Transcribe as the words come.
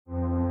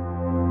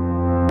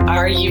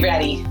Are you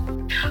ready?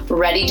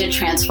 Ready to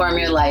transform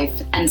your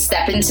life and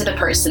step into the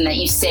person that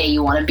you say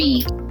you want to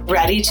be?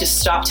 Ready to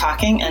stop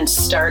talking and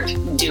start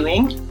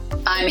doing?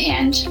 I'm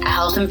Ange, a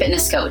health and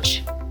fitness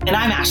coach. And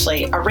I'm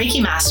Ashley, a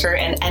Reiki master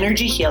and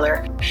energy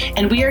healer,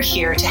 and we are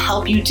here to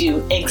help you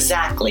do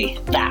exactly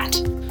that.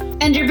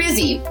 And you're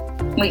busy.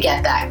 We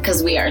get that,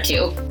 because we are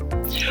too.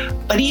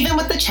 But even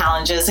with the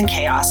challenges and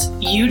chaos,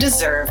 you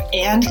deserve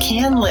and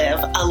can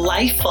live a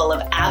life full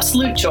of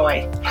absolute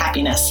joy,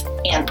 happiness,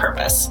 and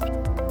purpose.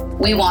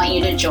 We want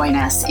you to join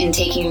us in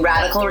taking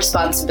radical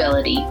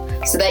responsibility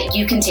so that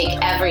you can take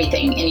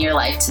everything in your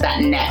life to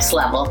that next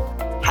level.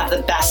 Have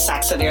the best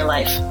sex of your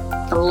life.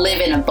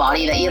 Live in a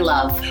body that you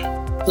love.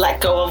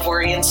 Let go of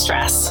worry and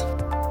stress.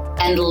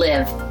 And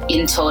live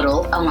in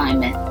total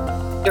alignment.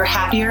 Your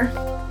happier,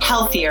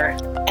 healthier,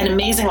 and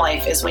amazing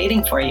life is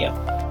waiting for you.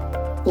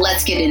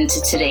 Let's get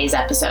into today's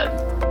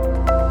episode.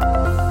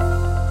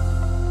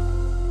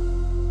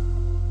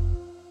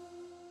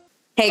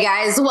 Hey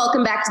guys,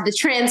 welcome back to the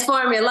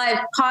Transform Your Life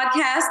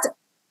podcast.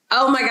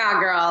 Oh my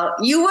God, girl,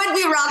 you would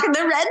be rocking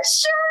the red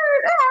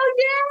shirt. Oh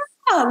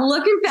yeah,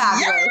 looking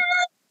fabulous.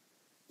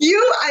 Yeah.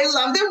 I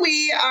love that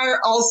we are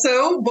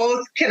also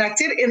both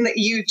connected in that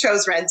you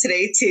chose red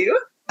today too.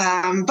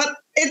 But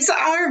it's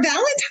our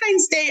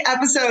Valentine's Day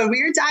episode.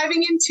 We are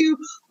diving into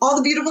all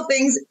the beautiful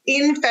things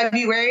in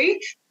February.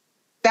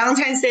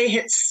 Valentine's Day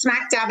hits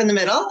smack dab in the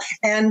middle.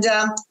 And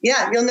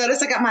you'll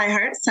notice I got my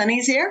heart.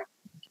 Sunny's here.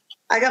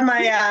 I got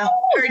my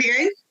heart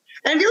earrings.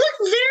 And if you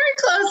look very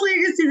closely,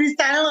 you can see these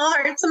tiny little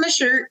hearts on my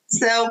shirt.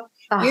 So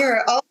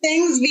We're all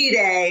things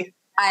V-Day.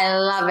 I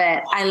love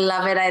it. I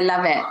love it. I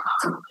love it.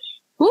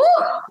 Woo!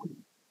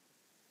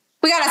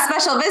 We got a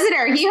special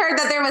visitor. He heard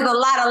that there was a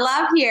lot of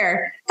love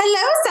here.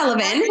 Hello,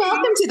 Sullivan.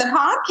 Welcome to the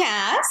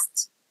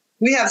podcast.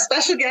 We have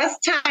special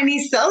guest,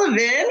 Tiny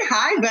Sullivan.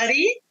 Hi,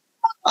 buddy.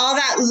 All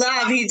that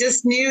love. He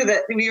just knew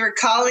that we were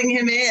calling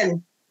him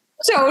in.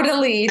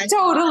 Totally.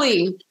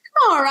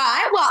 All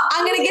right. Well,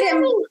 I'm going to get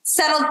him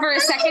settled for a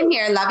second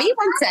here, Lovey.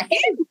 1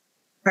 second.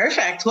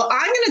 Perfect. Well,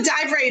 I'm going to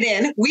dive right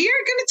in. We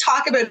are going to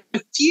talk about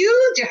a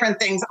few different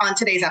things on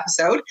today's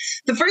episode.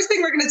 The first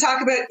thing we're going to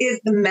talk about is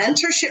the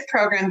mentorship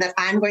program that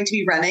I'm going to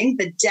be running.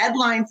 The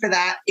deadline for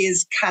that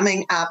is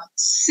coming up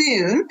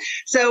soon.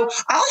 So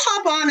I'll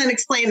hop on and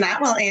explain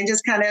that while Ange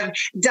is kind of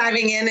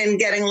diving in and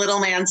getting little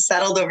man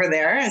settled over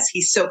there as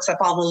he soaks up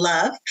all the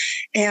love.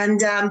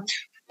 And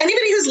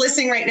anybody who's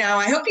listening right now,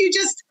 I hope you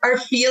just are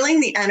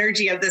feeling the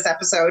energy of this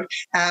episode.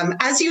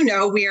 As you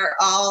know, we are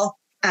all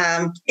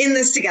in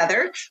this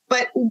together,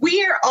 but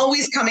we are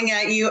always coming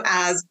at you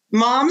as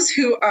moms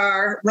who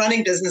are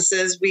running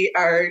businesses. We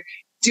are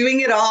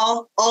doing it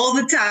all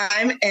the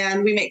time,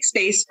 and we make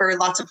space for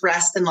lots of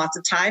rest and lots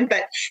of time.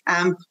 But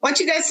I want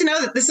you guys to know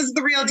that this is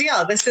the real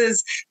deal.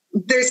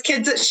 There's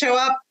kids that show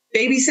up,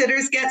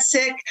 babysitters get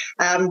sick,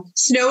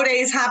 snow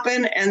days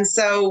happen. And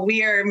so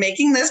we are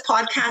making this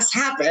podcast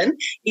happen,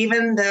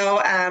 even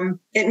though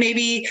it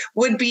maybe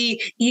would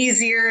be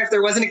easier if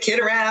there wasn't a kid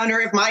around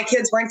or if my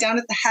kids weren't down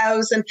at the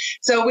house. And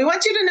so we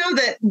want you to know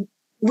that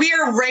we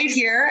are right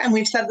here, and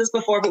we've said this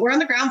before, but we're on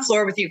the ground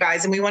floor with you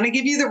guys, and we want to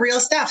give you the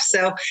real stuff.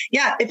 So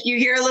yeah, if you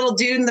hear a little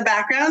dude in the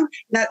background,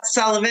 that's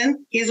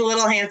Sullivan. He's a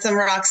little handsome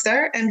rock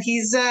star, and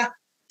he's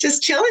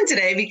just chilling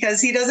today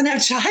because he doesn't have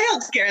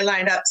childcare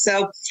lined up.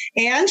 So,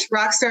 and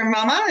Rockstar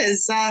Mama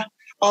is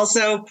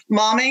also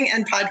momming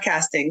and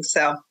podcasting.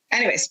 So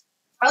anyways,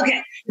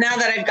 okay, now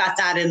that I've got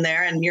that in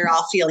there and you're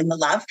all feeling the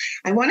love,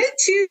 I wanted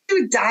to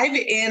dive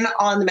in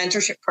on the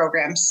mentorship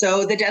program.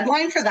 So the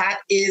deadline for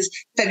that is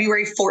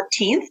February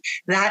 14th.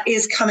 That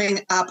is coming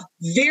up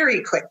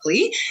very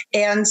quickly.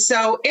 And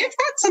so if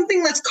that's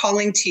something that's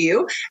calling to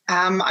you,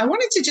 I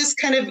wanted to just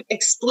kind of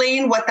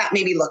explain what that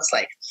maybe looks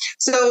like.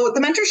 So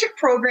the mentorship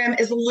program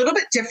is a little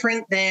bit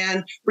different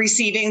than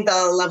receiving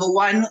the level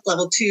 1,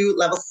 level 2,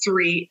 level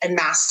 3, and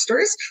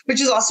masters,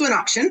 which is also an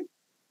option.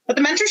 But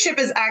the mentorship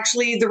is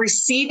actually the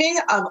receiving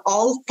of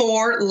all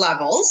 4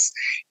 levels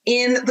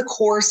in the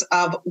course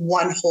of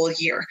 1 whole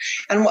year.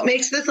 And what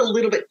makes this a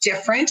little bit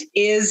different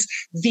is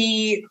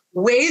the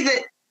way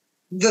that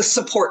the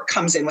support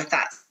comes in with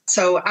that.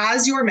 So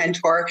as your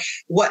mentor,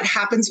 what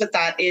happens with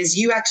that is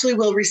you actually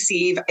will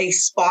receive a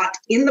spot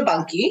in the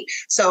bunkie.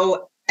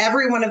 So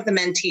every one of the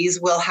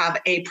mentees will have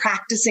a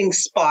practicing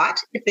spot,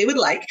 if they would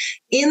like,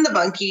 in the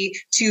bunkie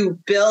to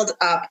build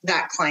up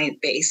that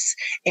client base.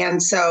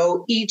 And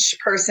so each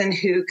person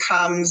who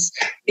comes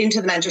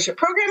into the mentorship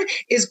program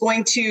is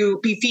going to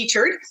be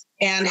featured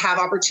and have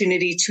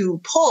opportunity to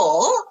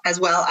pull, as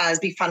well as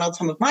be funneled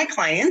some of my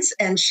clients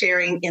and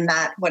sharing in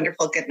that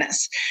wonderful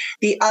goodness.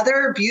 The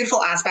other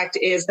beautiful aspect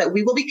is that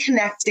we will be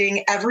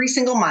connecting every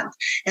single month.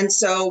 And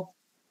so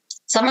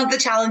some of the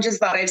challenges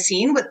that I've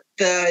seen with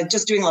the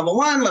just doing level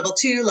 1, level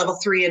 2, level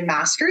 3, and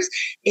masters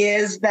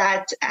is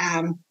that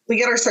we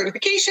get our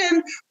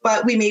certification,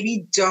 but we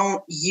maybe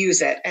don't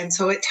use it. And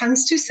so it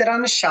tends to sit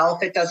on a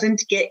shelf. It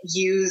doesn't get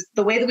used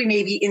the way that we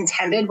maybe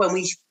intended when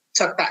we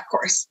took that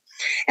course.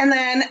 And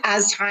then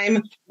as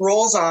time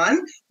rolls on,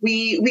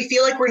 we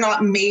feel like we're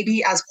not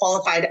maybe as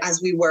qualified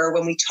as we were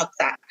when we took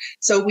that.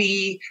 So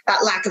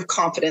that lack of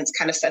confidence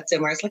kind of sets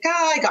in where it's like,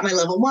 I got my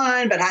level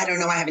 1, but I don't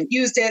know, I haven't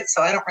used it,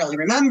 so I don't really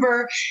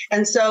remember.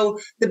 And so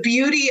the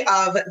beauty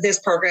of this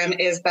program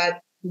is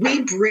that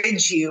we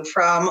bridge you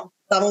from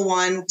level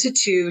 1 to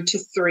 2 to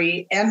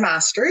 3 and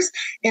masters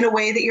in a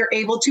way that you're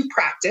able to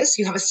practice.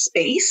 You have a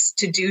space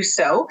to do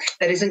so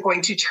that isn't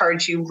going to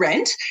charge you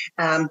rent.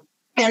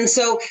 And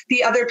so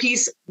the other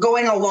piece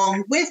going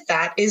along with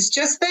that is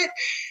just that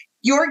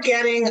you're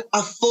getting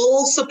a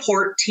full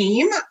support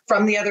team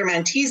from the other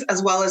mentees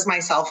as well as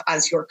myself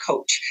as your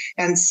coach.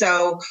 And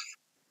so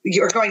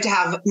you're going to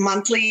have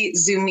monthly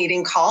Zoom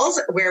meeting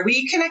calls where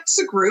we connect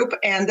as a group,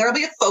 and there'll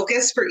be a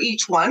focus for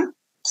each one.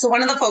 So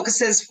one of the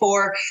focuses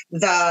for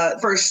the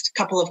first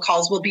couple of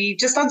calls will be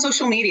just on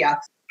social media,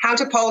 how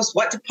to post,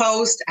 what to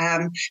post,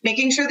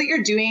 making sure that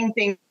you're doing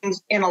things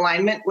in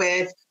alignment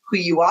with who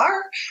you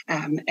are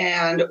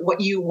and what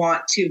you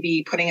want to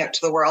be putting out to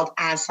the world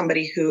as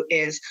somebody who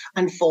is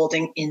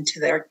unfolding into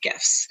their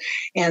gifts.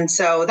 And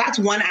so that's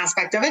one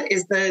aspect of it,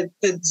 is the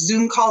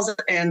Zoom calls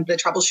and the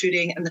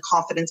troubleshooting and the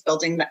confidence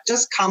building that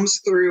just comes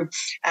through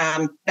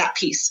that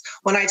piece.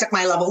 When I took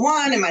my level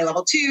 1 and my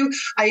level 2,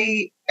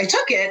 I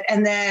took it.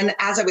 And then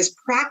as I was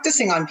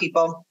practicing on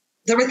people,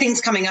 there were things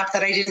coming up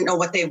that I didn't know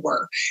what they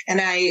were. And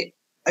I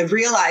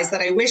realized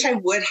that I wish I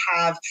would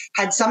have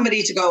had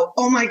somebody to go,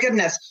 oh my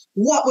goodness,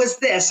 what was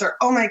this? Or,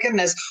 oh my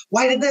goodness,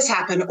 why did this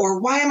happen? Or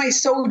why am I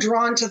so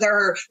drawn to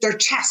their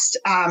chest?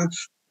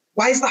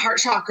 Why is the heart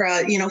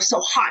chakra,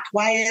 so hot?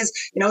 Why is,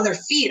 their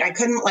feet? I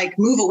couldn't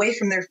move away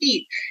from their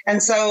feet.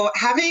 And so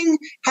having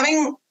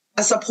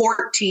a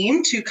support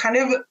team to kind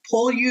of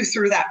pull you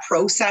through that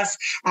process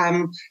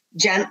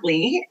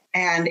gently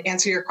and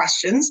answer your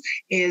questions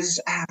is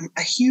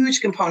a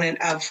huge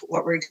component of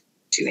what we're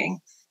doing.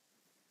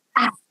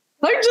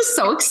 We're just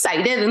so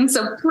excited and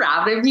so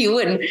proud of you,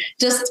 and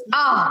just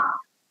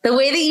the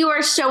way that you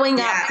are showing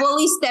up,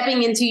 fully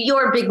stepping into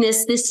your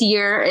bigness this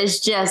year is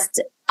just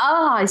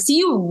I see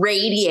you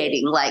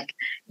radiating like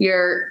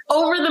you're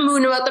over the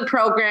moon about the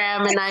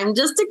program, and I'm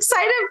just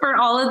excited for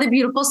all of the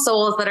beautiful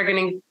souls that are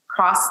going to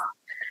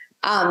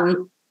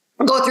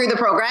go through the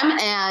program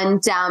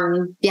and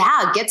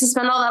get to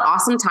spend all that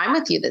awesome time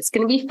with you. That's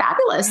going to be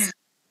fabulous.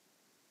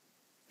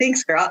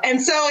 Thanks, girl.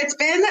 And so it's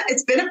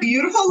been a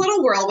beautiful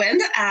little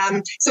whirlwind.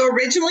 So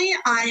originally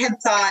I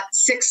had thought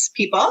 6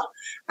 people.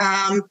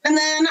 And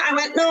then I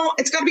went, no,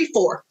 it's got to be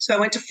 4. So I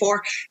went to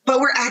 4,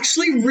 but we're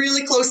actually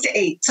really close to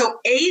 8. So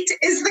 8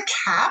 is the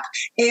cap,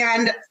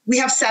 and we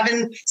have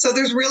 7. So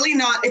there's really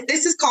not, if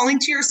this is calling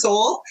to your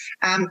soul,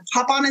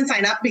 hop on and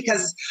sign up,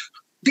 because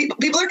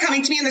people are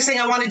coming to me and they're saying,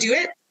 I want to do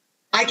it.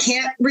 I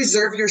can't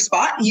reserve your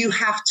spot. You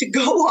have to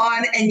go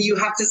on and you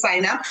have to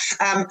sign up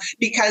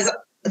because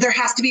there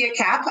has to be a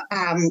cap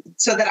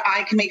so that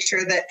I can make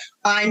sure that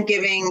I'm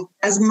giving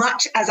as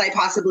much as I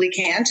possibly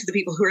can to the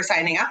people who are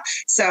signing up.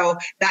 So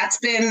that's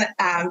been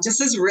just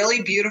this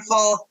really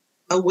beautiful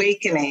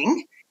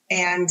awakening.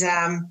 And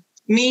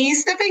me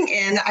stepping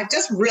in, I've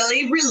just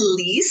really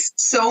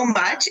released so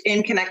much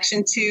in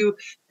connection to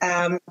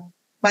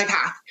my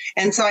path.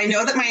 And so I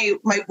know that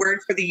my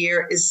word for the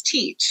year is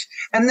teach.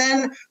 And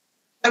then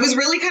I was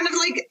really kind of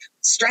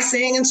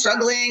stressing and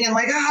struggling and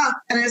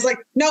and I was like,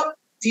 nope.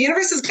 The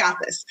universe has got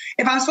this.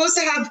 If I'm supposed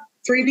to have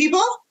 3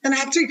 people, then I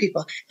have 3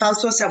 people. If I'm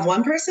supposed to have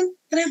 1 person,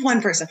 then I have 1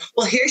 person.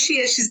 Well, here she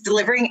is. She's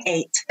delivering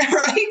 8,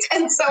 right?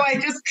 And so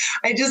I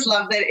just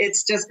love that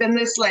it's just been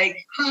this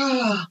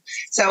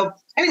So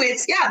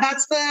anyways,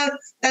 that's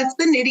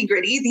the nitty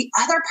gritty. The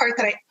other part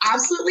that I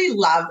absolutely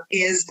love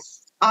is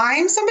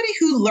I'm somebody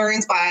who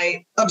learns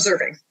by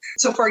observing.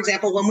 So for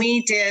example, when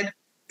we did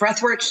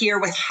breathwork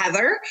here with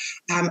Heather,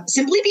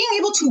 simply being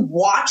able to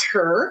watch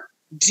her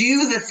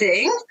do the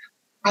thing,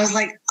 I was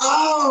like,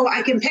 oh,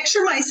 I can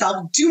picture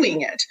myself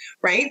doing it,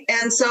 right?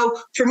 And so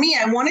for me,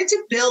 I wanted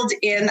to build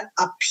in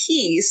a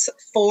piece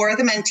for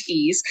the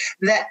mentees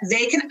that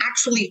they can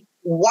actually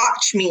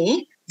watch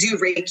me do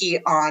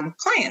Reiki on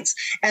clients.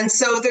 And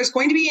so there's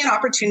going to be an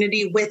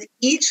opportunity with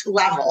each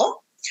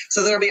level.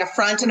 So there'll be a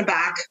front and a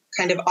back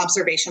kind of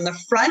observation. The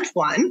front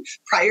one,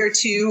 prior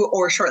to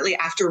or shortly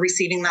after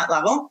receiving that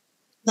level,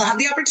 they'll have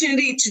the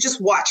opportunity to just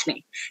watch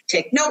me,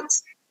 take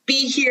notes,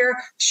 be here,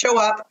 show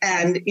up,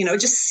 and,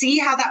 just see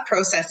how that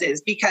process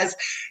is. Because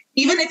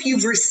even if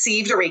you've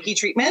received a Reiki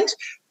treatment,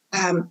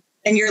 and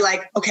you're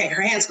like, okay,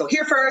 her hands go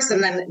here first,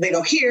 and then they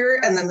go here,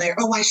 and then they're,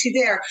 oh, why is she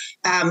there?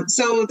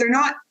 So they're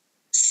not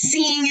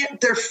seeing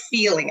it, they're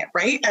feeling it,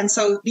 right? And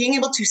so being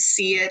able to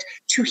see it,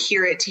 to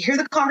hear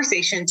the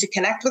conversation, to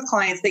connect with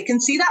clients, they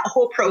can see that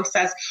whole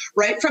process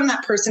right from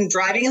that person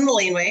driving in the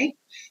laneway,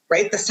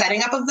 right? The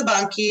setting up of the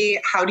bunkie.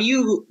 How do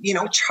you,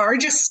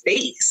 charge a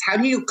space? How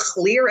do you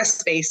clear a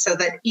space so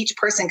that each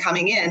person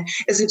coming in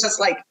isn't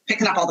just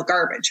picking up all the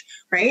garbage,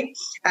 right?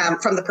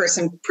 From the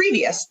person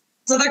previous.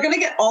 So they're going to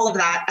get all of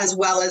that, as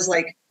well as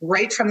like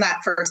right from that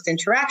first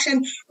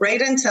interaction,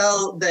 right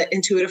until the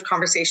intuitive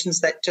conversations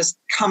that just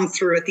come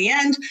through at the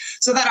end.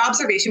 So that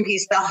observation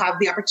piece, they'll have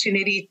the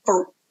opportunity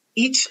for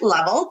each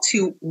level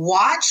to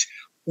watch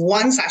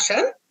one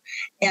session.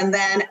 And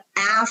then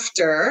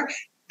after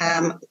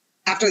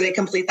they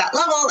complete that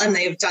level and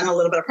they've done a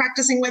little bit of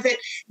practicing with it,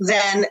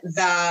 then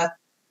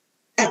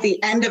at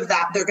the end of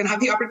that, they're going to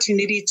have the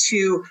opportunity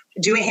to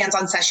do a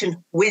hands-on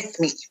session with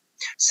me.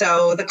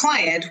 So the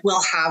client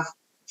will have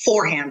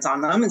 4 hands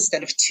on them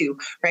instead of 2,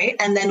 right?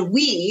 And then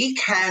we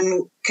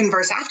can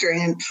converse after.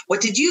 And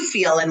what did you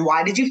feel? And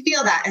why did you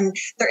feel that? And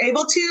they're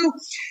able to,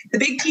 the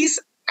big piece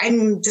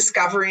I'm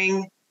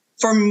discovering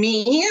for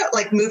me,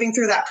 like moving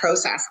through that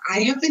process, I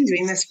have been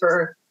doing this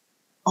for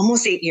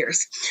almost 8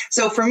 years.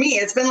 So for me,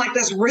 it's been like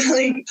this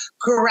really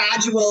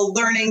gradual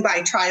learning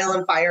by trial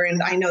and fire.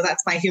 And I know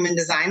that's my human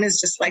design, is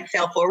just like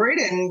fail forward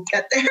and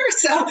get there.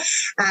 So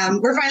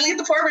we're finally at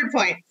the forward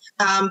point.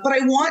 But I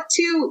want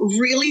to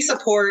really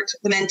support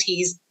the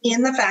mentees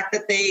in the fact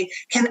that they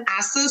can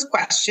ask those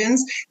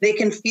questions, they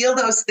can feel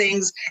those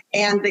things,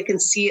 and they can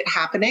see it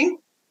happening.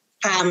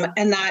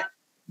 And that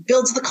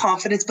builds the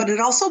confidence, but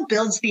it also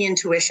builds the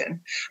intuition.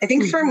 I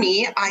think for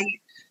me,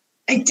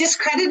 I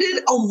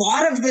discredited a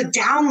lot of the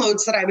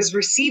downloads that I was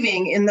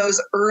receiving in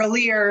those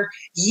earlier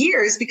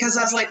years because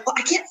I was like, well,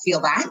 I can't feel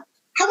that.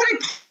 How would I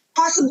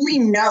possibly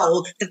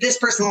know that this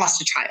person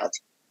lost a child?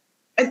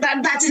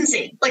 That's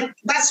insane. Like,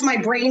 that's my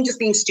brain just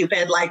being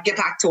stupid. Like, get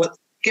back to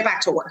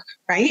work,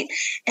 right?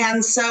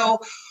 And so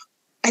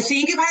I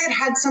think if I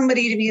had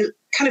somebody to be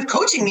kind of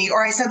coaching me,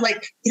 or I said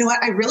like, you know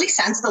what, I really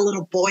sensed the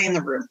little boy in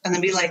the room, and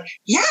then be like,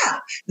 yeah,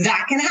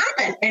 that can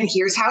happen. And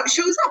here's how it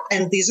shows up.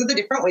 And these are the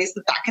different ways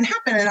that can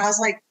happen. And I was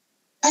like,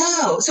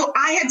 oh, so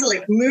I had to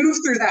like move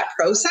through that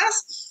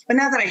process. But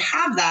now that I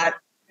have that,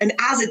 and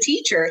as a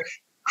teacher,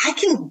 I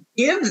can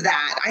give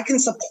that, I can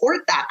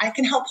support that, I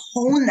can help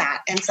hone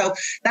that. And so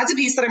that's a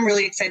piece that I'm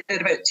really excited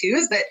about too,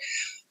 is that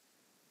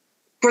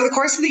for the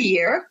course of the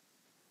year,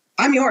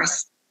 I'm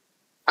yours.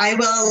 I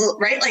will,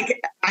 right?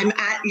 Like, I'm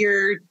at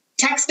your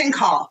text and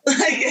call.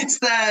 Like, it's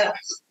the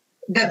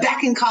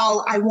beck and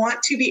call. I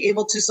want to be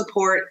able to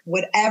support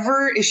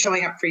whatever is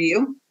showing up for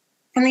you.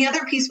 And the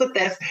other piece with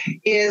this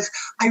is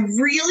I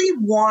really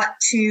want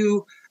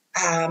to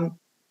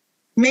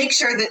make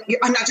sure that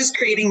I'm not just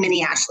creating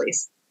mini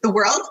Ashleys. The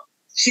world,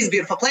 she's a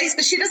beautiful place,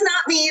 but she does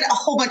not need a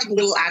whole bunch of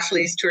little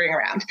Ashleys touring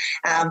around.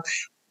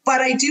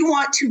 But I do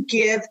want to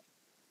give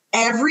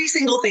every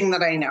single thing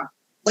that I know.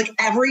 Like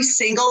every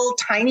single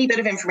tiny bit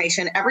of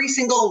information, every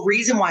single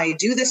reason why I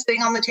do this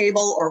thing on the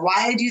table, or why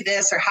I do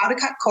this, or how to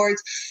cut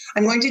cords.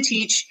 I'm going to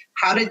teach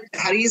how to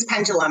use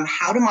pendulum,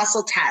 how to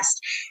muscle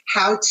test,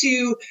 how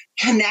to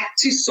connect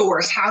to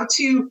source, how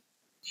to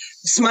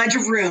smudge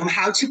a room,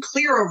 how to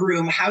clear a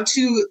room, how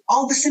to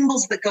all the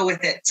symbols that go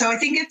with it. So I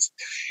think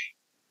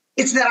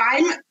it's that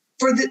I'm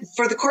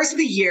for the course of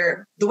the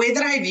year, the way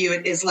that I view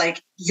it is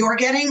like, you're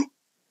getting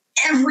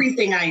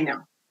everything I know.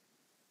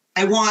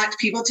 I want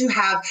people to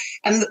have,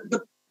 and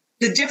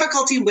the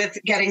difficulty with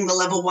getting the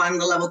level 1,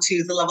 the level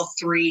 2, the level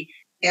 3,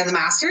 and the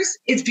masters,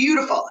 it's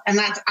beautiful. And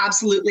that's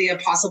absolutely a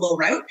possible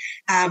route,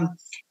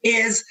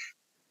 is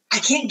I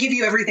can't give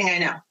you everything I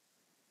know.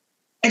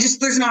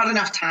 There's not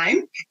enough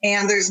time,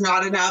 and there's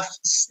not enough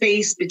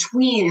space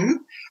between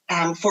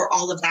for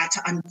all of that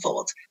to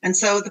unfold. And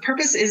so the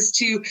purpose is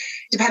to,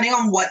 depending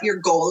on what your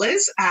goal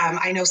is,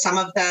 I know some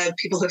of the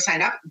people who have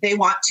signed up, they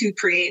want to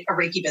create a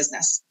Reiki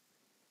business.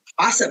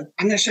 Awesome.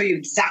 I'm going to show you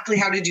exactly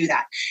how to do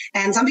that.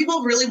 And some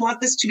people really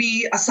want this to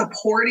be a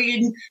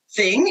supporting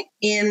thing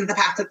in the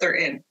path that they're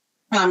in.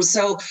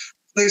 So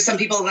there's some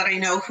people that I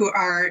know who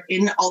are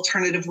in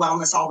alternative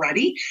wellness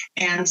already.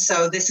 And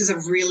so this is a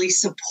really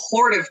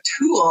supportive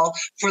tool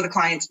for the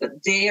clients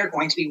that they are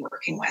going to be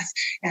working with.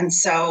 And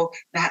so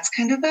that's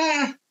kind of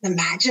the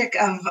magic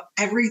of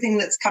everything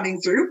that's coming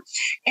through.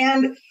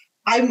 And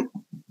I'm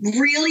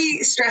really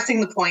stressing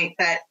the point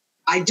that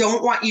I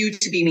don't want you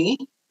to be me.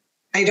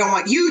 I don't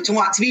want you to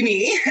want to be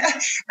me,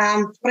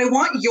 but I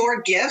want your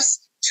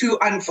gifts to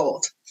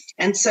unfold.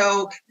 And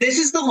so this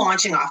is the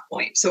launching off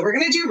point. So we're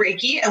going to do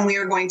Reiki, and we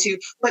are going to,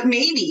 but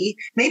maybe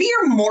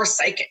you're more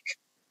psychic,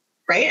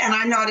 right? And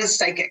I'm not as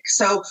psychic.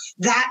 So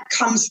that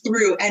comes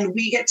through, and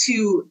we get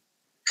to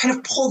kind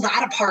of pull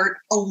that apart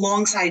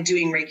alongside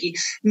doing Reiki.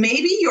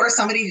 Maybe you're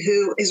somebody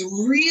who is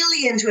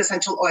really into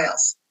essential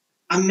oils.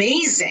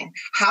 Amazing.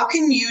 How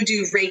can you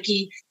do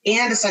Reiki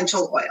and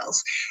essential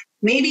oils?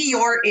 Maybe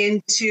you're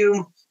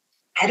into,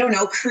 I don't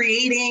know,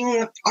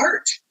 creating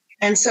art.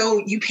 And so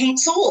you paint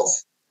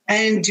souls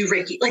and do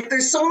Reiki. Like,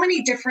 there's so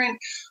many different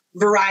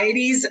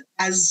varieties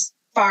as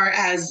far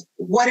as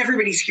what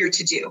everybody's here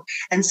to do.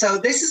 And so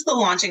this is the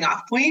launching off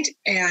point.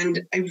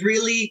 And I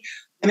really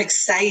am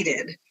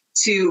excited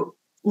to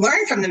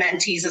learn from the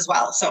mentees as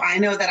well. So I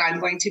know that I'm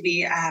going to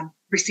be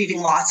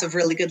receiving lots of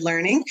really good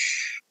learning,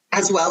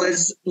 as well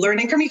as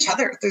learning from each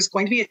other. There's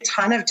going to be a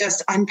ton of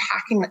just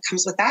unpacking that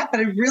comes with that.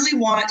 But I really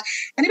want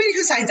anybody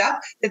who signs up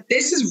that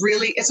this is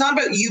really, it's not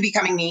about you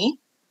becoming me.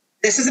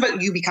 This is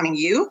about you becoming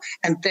you.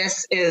 And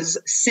this is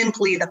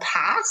simply the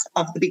path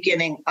of the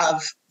beginning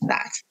of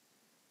that.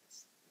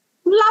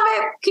 Love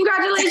it.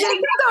 Congratulations. So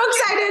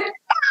excited.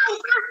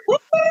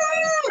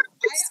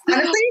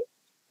 Honestly,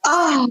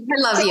 I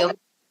love you.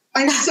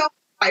 I'm so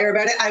fire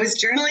about it. I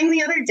was journaling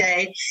the other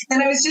day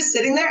and I was just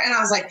sitting there and I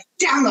was like,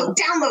 download.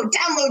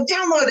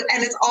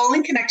 And it's all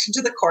in connection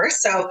to the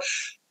course. So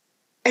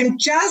I'm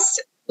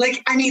just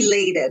like, I'm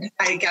elated,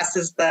 I guess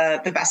is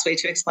the best way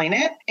to explain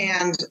it.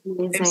 And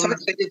Amazing. I'm so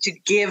excited to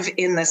give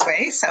in this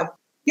way. So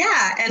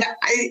yeah. And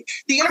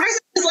the universe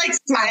is like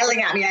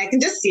smiling at me. I can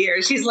just see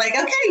her. She's like,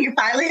 okay, you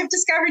finally have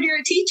discovered you're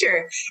a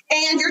teacher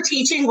and you're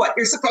teaching what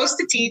you're supposed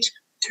to teach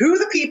to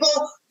the people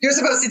you're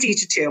supposed to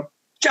teach it to.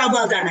 Job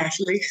well done,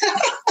 Ashley.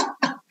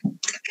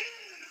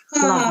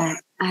 Love it.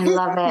 I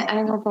love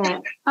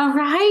it. All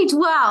right.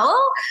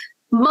 Well,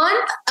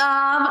 month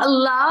of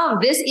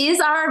love. This is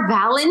our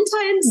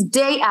Valentine's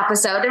Day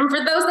episode. And for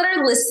those that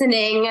are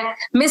listening,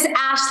 Miss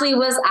Ashley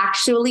was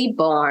actually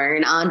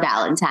born on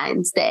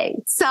Valentine's Day.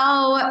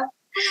 So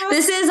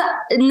this is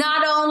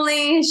not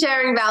only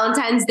sharing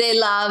Valentine's Day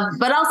love,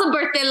 but also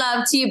birthday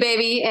love to you,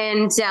 baby.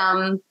 And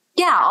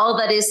all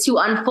that is to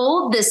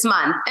unfold this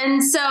month.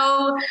 And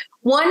so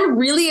one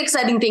really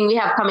exciting thing we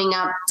have coming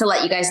up to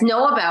let you guys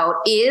know about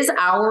is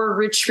our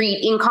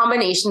retreat in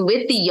combination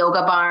with the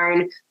Yoga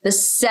Barn, the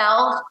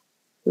self-love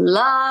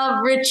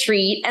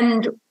retreat.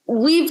 And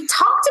we've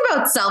talked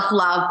about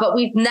self-love, but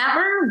we've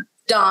never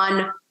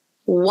done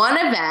one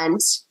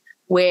event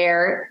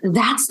where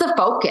that's the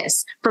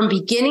focus from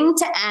beginning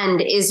to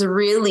end, is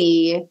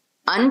really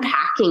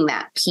unpacking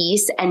that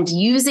piece and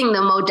using the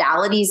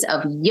modalities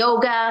of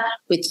yoga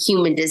with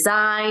human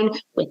design,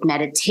 with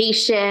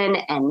meditation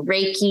and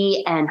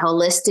Reiki and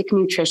holistic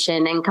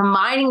nutrition, and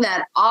combining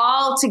that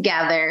all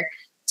together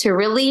to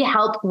really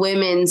help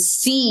women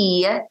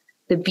see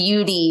the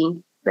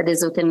beauty that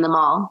is within them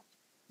all.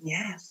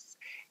 Yes.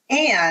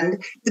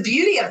 And the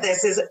beauty of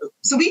this is,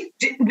 so we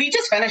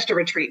just finished a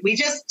retreat. We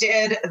just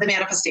did the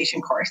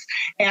manifestation course.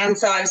 And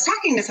so I was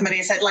talking to somebody,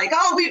 I said like,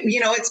 oh,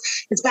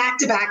 it's back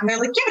to back. And they're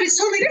like, yeah, but it's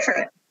totally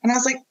different. And I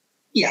was like,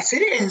 yes,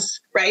 it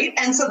is. Right.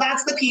 And so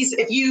that's the piece.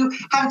 If you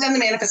haven't done the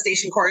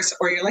manifestation course,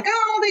 or you're like,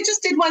 oh, they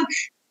just did one.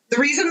 The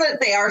reason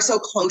that they are so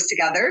close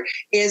together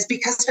is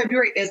because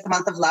February is the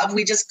month of love.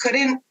 We just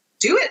couldn't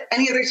do it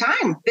any other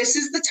time. This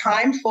is the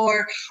time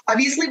for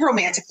obviously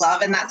romantic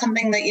love. And that's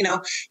something that,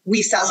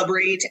 we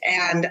celebrate.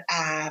 And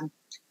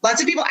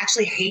lots of people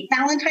actually hate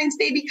Valentine's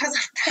Day because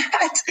of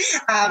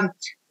that.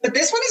 But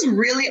this one is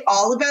really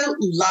all about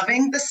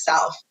loving the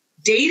self,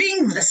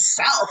 dating the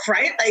self,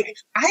 right? Like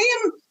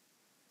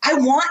I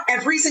want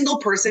every single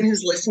person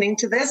who's listening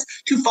to this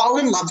to fall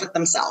in love with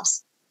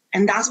themselves.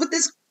 And that's what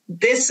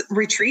this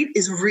retreat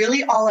is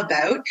really all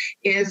about,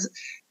 is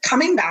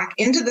coming back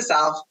into the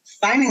self,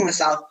 finding the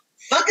self,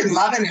 fucking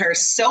loving her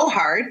so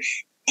hard.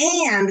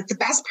 And the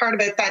best part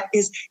about that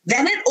is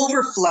then it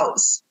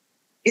overflows.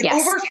 It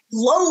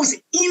overflows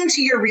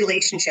into your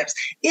relationships.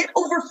 It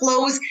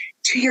overflows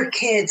to your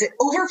kids. It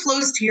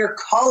overflows to your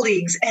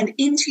colleagues and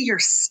into your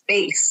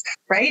space,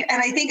 right?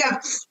 And I think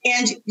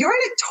and you're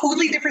in a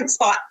totally different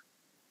spot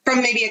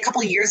from maybe a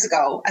couple of years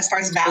ago as far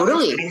as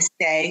Valentine's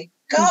Day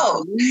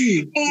goes.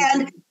 Mm-hmm.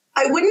 And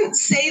I wouldn't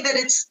say that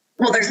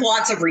well, there's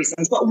lots of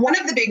reasons, but one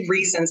of the big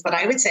reasons that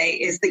I would say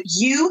is that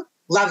you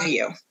love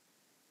you.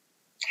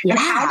 Yeah. And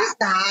how does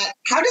that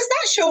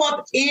show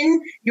up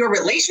in your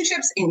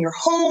relationships, in your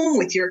home,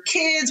 with your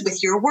kids,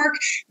 with your work?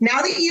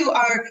 Now that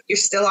you're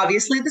still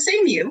obviously the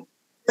same you,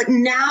 but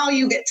now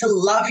you get to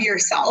love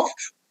yourself.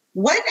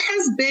 What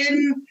has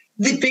been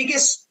the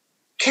biggest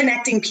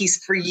connecting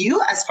piece for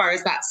you as far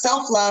as that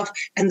self-love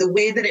and the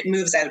way that it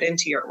moves out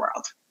into your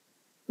world?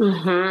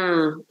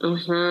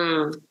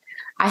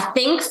 I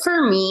think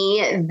for me,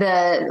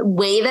 the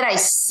way that I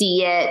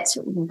see it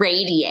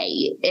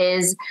radiate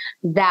is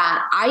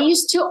that I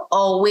used to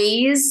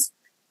always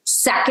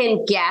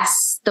second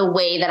guess the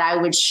way that I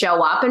would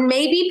show up. And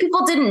maybe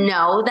people didn't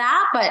know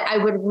that, but I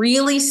would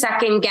really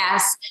second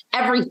guess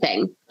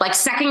everything. Like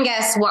second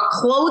guess what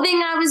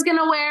clothing I was going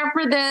to wear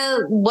for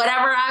the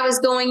whatever I was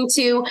going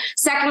to,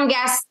 second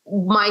guess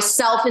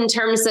myself in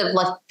terms of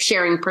like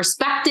sharing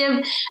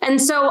perspective.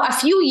 And so a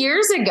few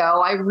years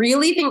ago, I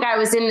really think I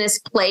was in this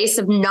place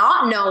of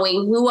not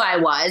knowing who I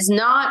was,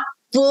 not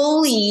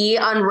fully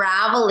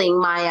unraveling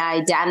my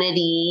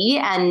identity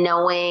and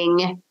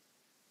knowing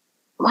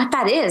what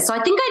that is. So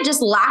I think I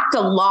just lacked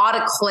a lot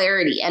of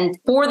clarity. And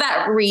for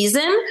that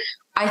reason,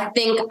 I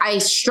think I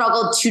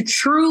struggled to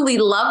truly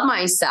love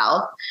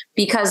myself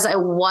because I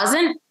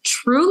wasn't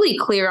truly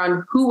clear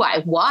on who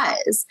I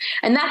was.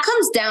 And that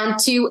comes down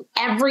to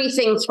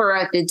everything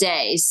throughout the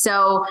day.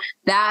 So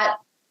that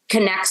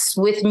connects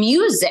with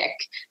music,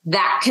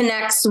 that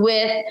connects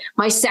with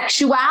my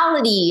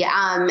sexuality,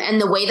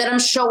 and the way that I'm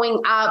showing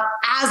up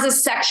as a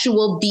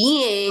sexual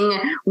being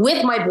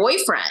with my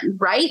boyfriend,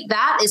 right?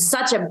 That is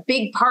such a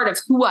big part of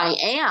who I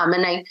am.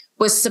 And I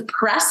was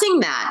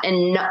suppressing that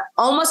and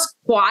almost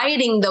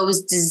quieting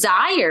those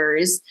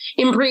desires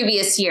in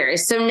previous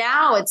years. So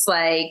now it's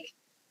like,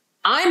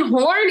 I'm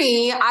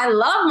horny. I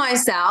love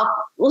myself.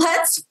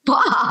 Let's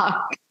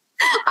fuck.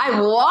 I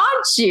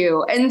want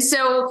you. And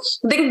so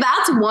I think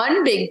that's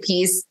one big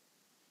piece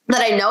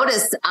that I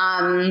noticed.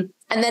 And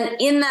then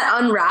in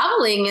that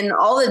unraveling and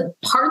all the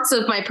parts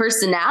of my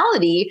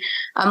personality,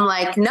 I'm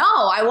like, no,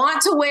 I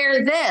want to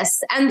wear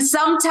this. And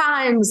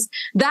sometimes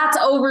that's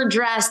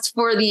overdressed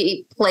for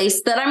the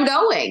place that I'm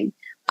going.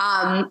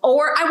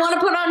 Or I want to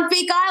put on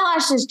fake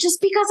eyelashes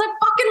just because I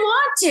fucking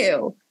want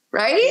to.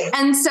 Right.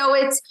 And so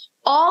it's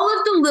all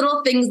of the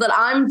little things that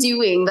I'm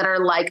doing that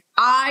are like,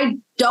 I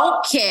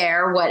don't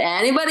care what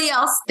anybody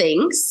else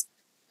thinks.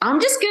 I'm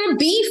just going to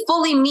be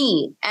fully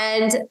me.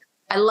 And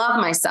I love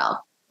myself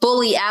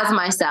fully as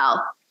myself.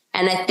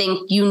 And I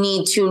think you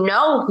need to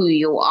know who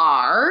you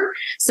are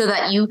so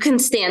that you can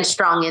stand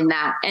strong in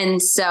that.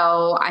 And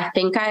so I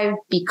think I've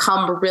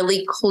become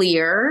really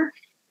clear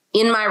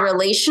in my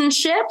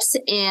relationships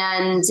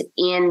and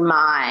in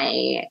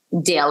my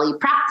daily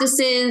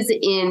practices,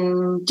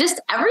 in just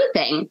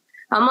everything.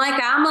 I'm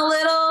like, I'm a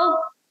little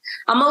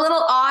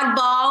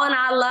oddball, and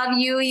I love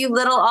you, you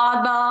little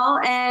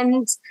oddball.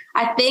 And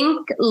I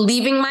think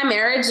leaving my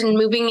marriage and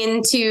moving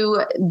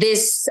into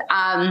this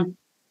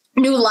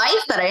new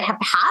life that I have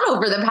had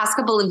over the past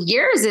couple of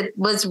years, it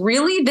was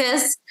really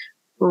this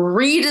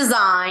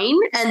redesign.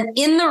 And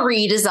in the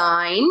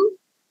redesign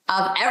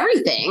of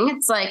everything,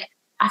 it's like,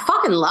 I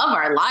fucking love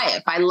our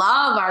life. I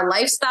love our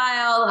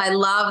lifestyle. I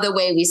love the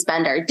way we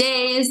spend our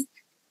days.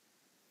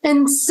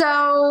 And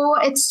so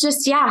it's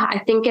just, yeah, I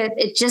think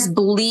it just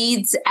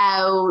bleeds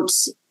out.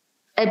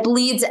 It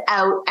bleeds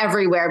out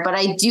everywhere. But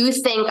I do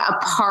think a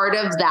part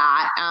of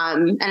that,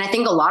 and I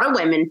think a lot of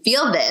women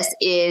feel this,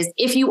 is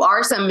if you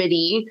are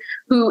somebody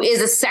who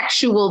is a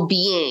sexual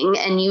being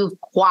and you've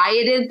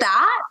quieted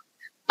that,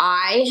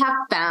 I have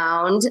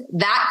found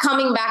that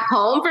coming back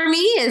home for me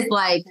is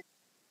like,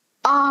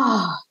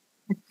 oh,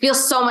 it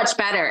feels so much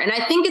better. And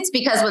I think it's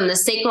because when the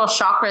sacral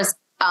chakras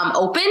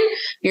open,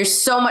 you're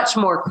so much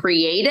more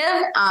creative.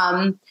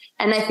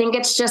 And I think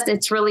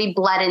it's really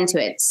bled into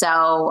it.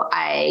 So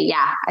I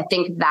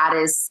think that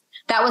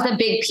was a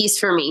big piece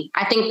for me.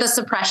 I think the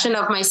suppression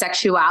of my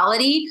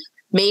sexuality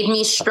made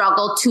me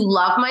struggle to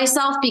love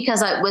myself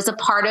because it was a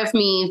part of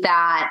me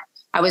that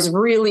I was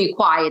really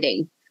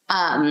quieting.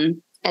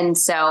 And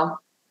so,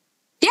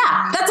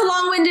 yeah, that's a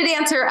long-winded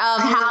answer of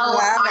how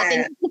I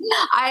think.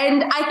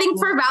 And I think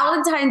for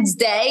Valentine's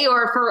Day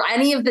or for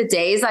any of the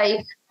days,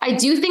 I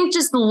do think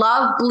just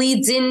love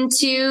bleeds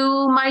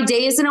into my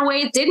days in a way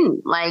it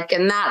didn't.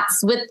 And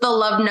that's with the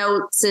love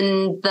notes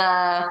and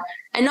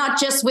not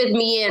just with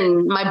me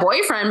and my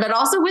boyfriend, but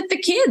also with the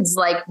kids,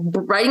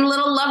 writing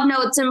little love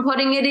notes and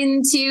putting it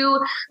into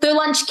their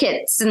lunch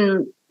kits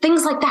and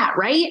things like that.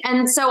 Right.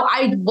 And so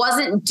I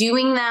wasn't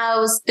doing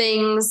those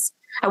things.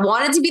 I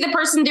wanted to be the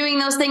person doing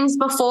those things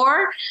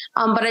before,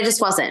 but I just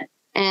wasn't.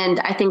 And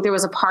I think there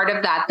was a part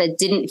of that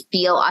didn't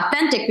feel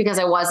authentic because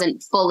I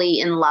wasn't fully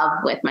in love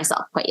with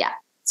myself quite yet.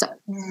 So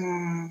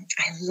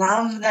I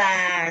love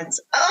that.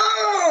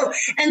 Oh,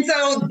 and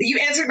so you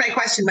answered my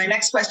question. My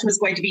next question was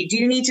going to be, do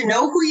you need to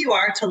know who you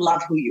are to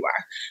love who you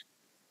are?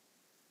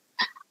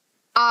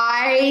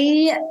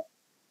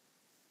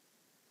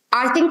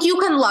 I think you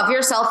can love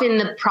yourself in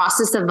the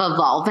process of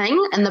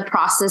evolving and the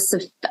process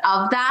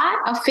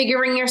of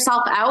figuring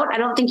yourself out. I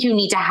don't think you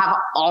need to have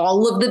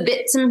all of the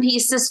bits and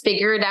pieces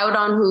figured out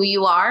on who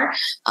you are.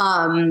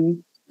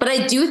 But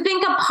I do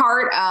think a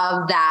part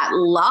of that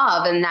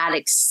love and that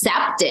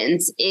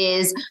acceptance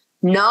is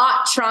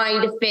not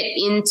trying to fit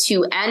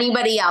into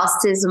anybody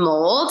else's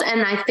mold.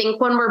 And I think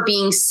when we're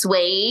being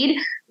swayed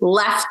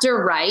left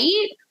or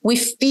right, we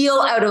feel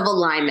out of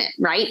alignment,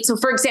 right? So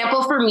for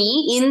example, for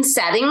me, in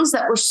settings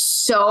that were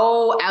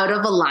so out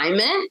of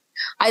alignment,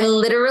 I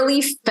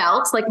literally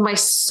felt like my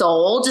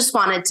soul just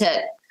wanted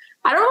to,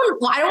 I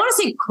don't want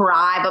to say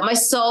cry, but my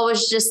soul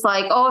was just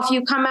like, oh, if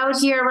you come out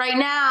here right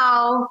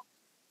now,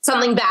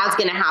 something bad's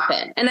going to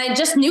happen. And I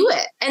just knew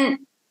it. And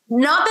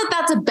not that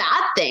that's a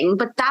bad thing,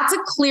 but that's a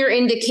clear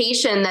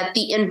indication that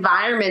the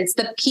environments,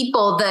 the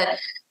people,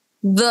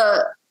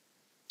 the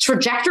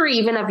trajectory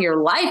even of your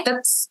life,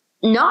 that's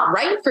not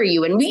right for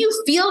you. And you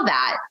feel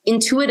that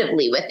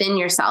intuitively within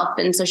yourself.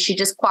 And so she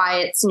just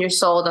quiets and your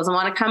soul doesn't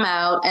want to come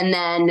out. And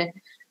then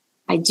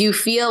I do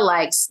feel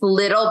like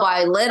little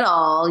by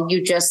little,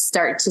 you just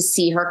start to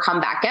see her come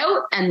back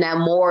out. And the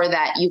more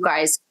that you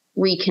guys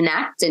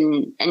reconnect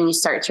and you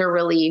start to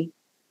really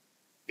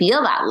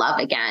feel that love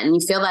again. You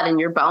feel that in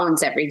your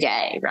bones every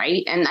day,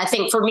 right? And I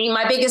think for me,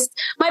 my biggest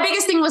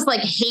thing was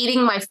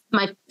hating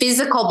my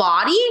physical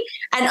body,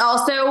 and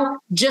also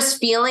just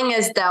feeling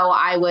as though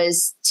I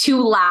was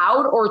too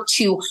loud or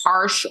too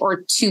harsh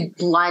or too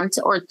blunt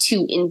or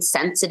too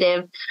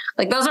insensitive.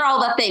 Those are all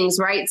the things,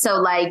 right?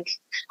 So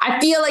I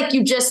feel like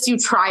you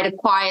try to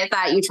quiet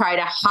that, you try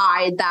to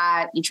hide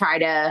that, you try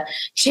to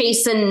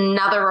chase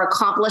another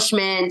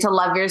accomplishment to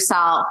love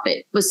yourself.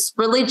 It was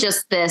really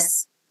just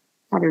this,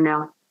 I don't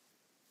know,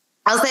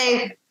 I'll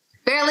say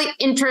fairly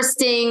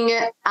interesting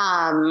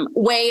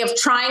way of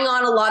trying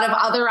on a lot of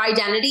other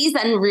identities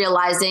and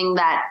realizing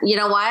that, you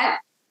know what,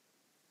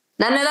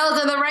 None of those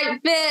are the right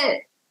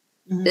fit.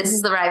 This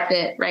is the right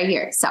fit right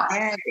here. So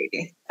I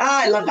agree. Oh,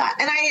 I love that.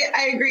 And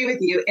I agree with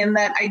you in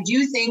that I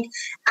do think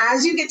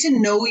as you get to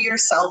know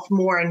yourself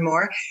more and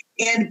more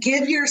and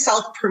give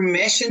yourself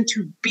permission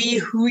to be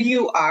who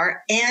you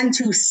are and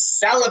to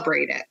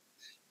celebrate it,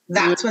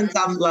 that's when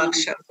self-love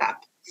shows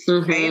up.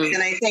 Right.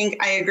 And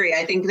I agree.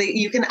 I think that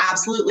you can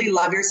absolutely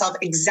love yourself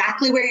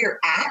exactly where you're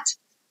at,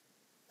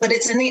 but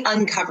it's in the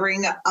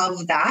uncovering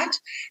of that.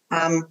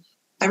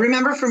 I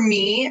remember for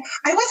me,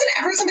 I wasn't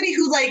ever somebody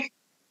who like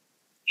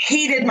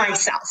hated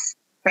myself.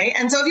 Right.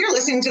 And so if you're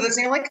listening to this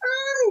and you're like,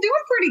 I'm doing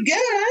pretty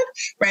good.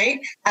 Right.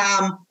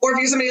 Or if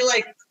you're somebody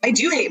like, I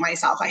do hate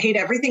myself. I hate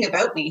everything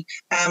about me.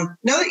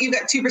 Know that you've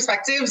got two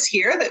perspectives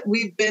here that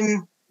we've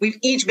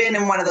each been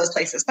in one of those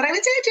places. But I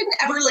would say I didn't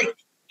ever like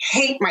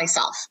hate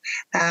myself.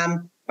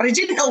 But I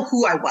didn't know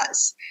who I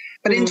was.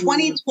 But in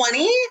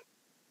 2020,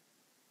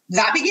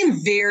 that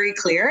became very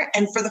clear.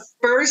 And for the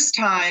first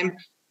time,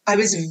 I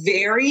was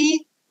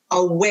very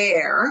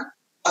aware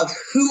of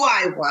who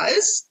I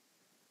was.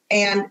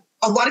 And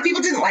a lot of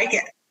people didn't like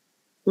it,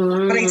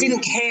 but I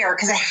didn't care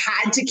because I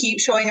had to keep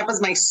showing up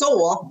as my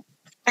soul.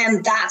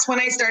 And that's when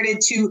I started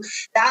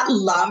that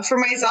love for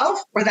myself,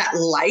 or that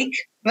like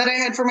that I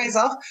had for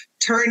myself,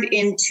 turned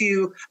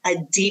into a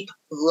deep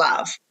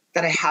love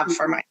that I have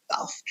for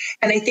myself.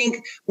 And I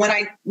think when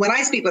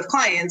I speak with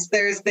clients,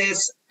 there's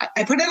this,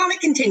 I put it on a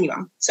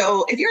continuum.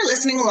 So if you're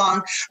listening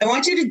along, I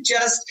want you to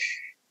just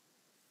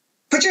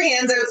put your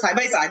hands out side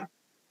by side,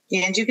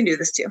 and you can do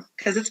this too,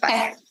 because it's fun.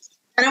 Okay.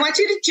 And I want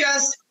you to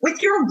just,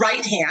 with your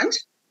right hand,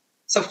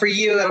 so for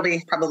you, it'll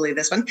be probably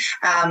this one.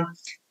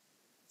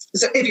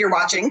 So if you're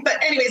watching,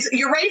 but anyways,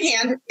 your right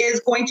hand is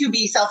going to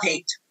be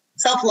self-hate,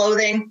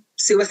 self-loathing,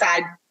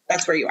 suicide.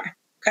 That's where you are.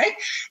 Okay.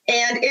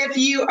 And if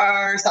you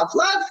are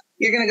self-love,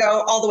 you're going to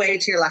go all the way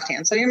to your left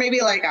hand. So you're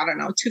maybe like, I don't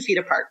know, 2 feet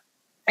apart.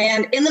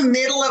 And in the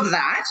middle of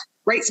that,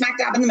 right smack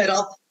dab in the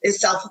middle, is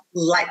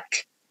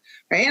self-like.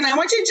 Right. And I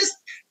want you to just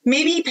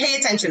maybe pay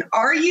attention.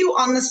 Are you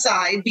on the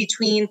side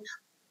between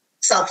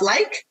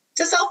self-like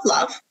to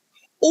self-love,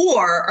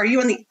 or are you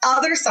on the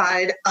other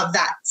side of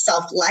that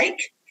self-like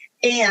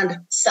and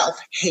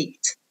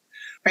self-hate?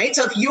 Right?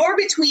 So if you're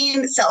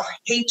between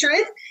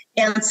self-hatred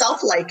and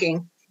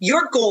self-liking,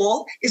 your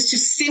goal is to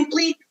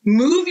simply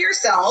move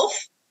yourself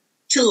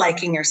to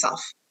liking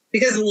yourself,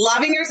 because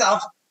loving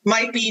yourself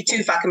might be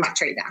too fucking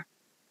much right now.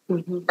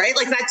 Right?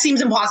 Like that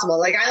seems impossible.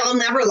 Like I'll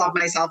never love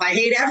myself. I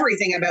hate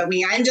everything about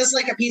me. I'm just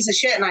like a piece of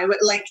shit. And I would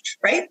like,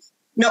 right?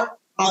 No.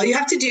 All you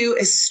have to do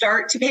is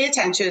start to pay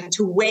attention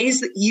to ways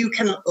that you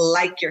can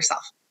like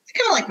yourself. I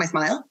kind of like my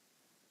smile.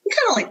 I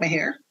kind of like my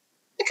hair.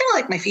 I kind of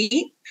like my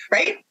feet,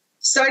 right?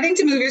 Starting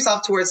to move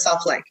yourself towards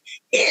self-like.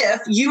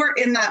 If you are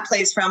in that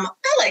place from,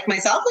 I like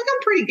myself, like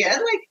I'm pretty good.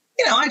 Like,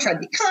 you know, I try to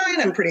be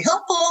kind. I'm pretty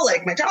helpful.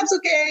 Like my job's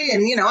okay.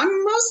 And, you know,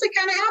 I'm mostly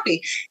kind of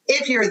happy.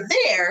 If you're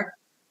there,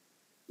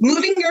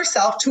 moving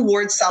yourself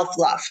towards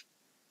self-love.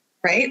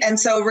 Right. And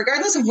so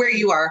regardless of where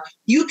you are,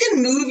 you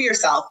can move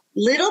yourself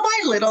little by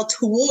little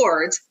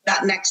towards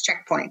that next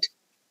checkpoint.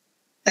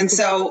 And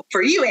so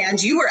for you,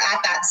 Ange, you were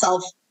at that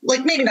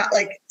like maybe not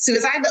like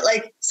suicide, but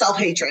like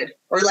self-hatred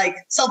or like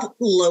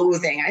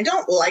self-loathing. I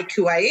don't like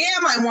who I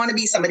am. I want to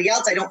be somebody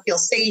else. I don't feel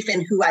safe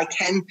in who I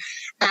can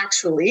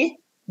actually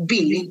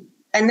be.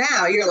 And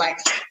now you're like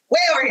way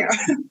over here.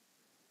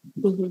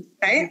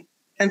 Right.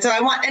 And so I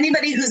want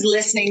anybody who's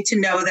listening to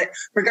know that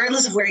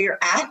regardless of where you're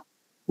at,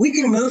 we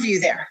can move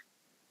you there.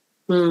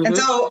 And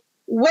so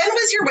when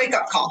was your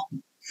wake-up call?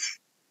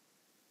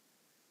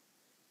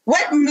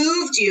 What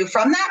moved you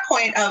from that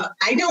point of,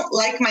 I don't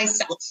like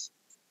myself,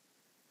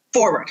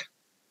 forward?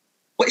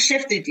 What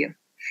shifted you?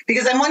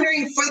 Because I'm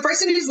wondering, for the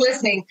person who's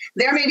listening,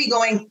 they're maybe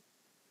going,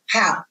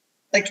 how?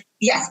 Like,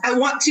 yes, I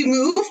want to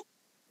move.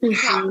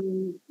 How?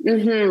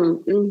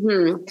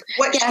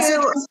 What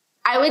so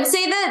I would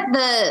say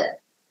that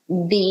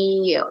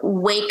the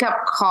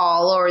wake-up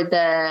call, or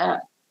the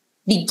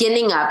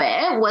beginning of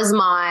it, was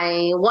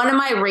one of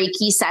my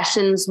Reiki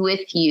sessions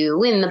with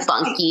you in the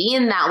Bunkie.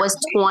 And that was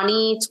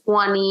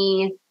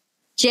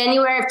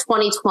January of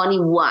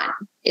 2021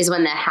 is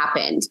when that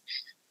happened.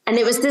 And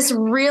it was this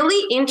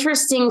really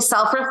interesting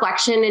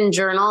self-reflection and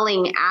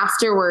journaling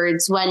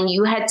afterwards, when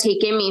you had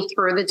taken me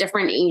through the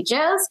different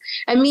ages,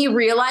 and me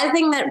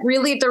realizing that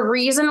really the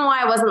reason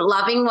why I wasn't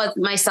loving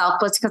myself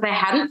was because I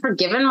hadn't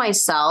forgiven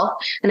myself,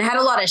 and I had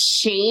a lot of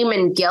shame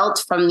and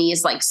guilt from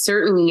these like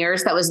certain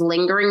years that was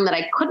lingering that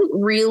I couldn't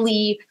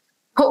really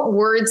put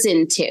words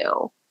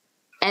into.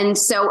 And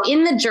so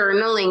in the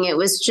journaling, it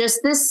was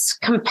just this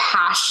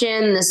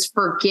compassion, this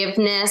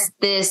forgiveness,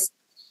 this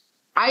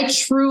I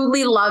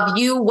truly love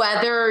you,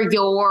 whether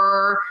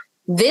you're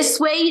this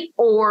weight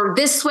or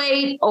this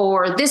weight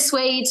or this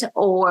weight,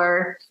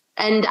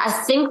 and I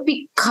think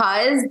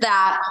because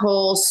that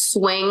whole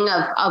swing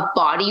of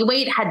body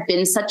weight had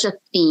been such a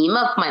theme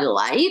of my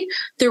life,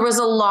 there was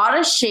a lot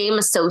of shame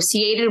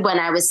associated when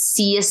I would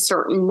see a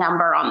certain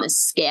number on the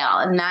scale.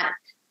 And that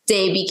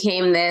day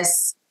became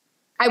this,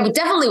 I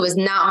definitely was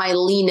not my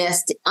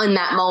leanest in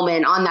that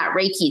moment on that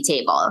Reiki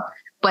table.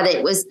 but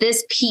it was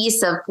this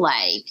piece of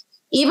like,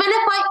 even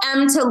if I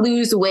am to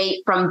lose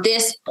weight from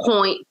this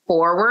point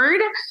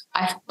forward,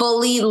 I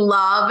fully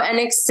love and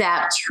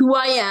accept who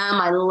I am.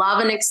 I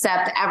love and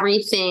accept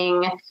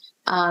everything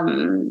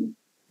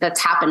that's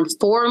happened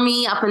for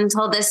me up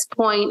until this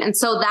point. And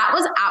so that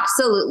was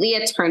absolutely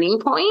a turning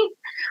point.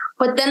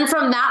 But then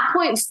from that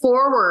point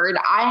forward,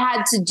 I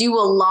had to do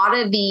a lot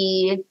of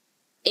the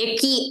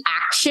icky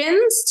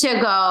actions to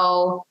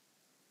go,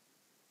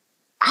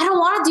 I don't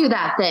want to do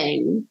that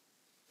thing.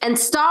 And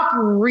stop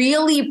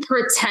really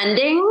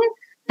pretending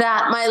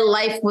that my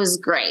life was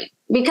great,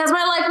 because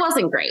my life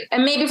wasn't great.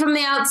 And maybe from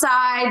the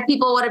outside,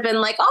 people would have been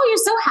like, oh, you're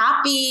so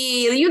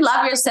happy. You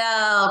love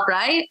yourself,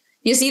 right?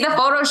 You see the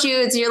photo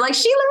shoots, you're like,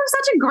 she lives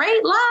such a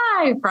great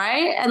life,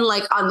 right? And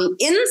like on the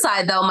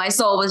inside, though, my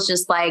soul was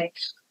just like,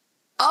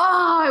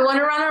 oh, I want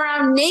to run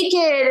around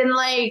naked. And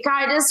like,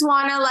 I just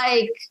want to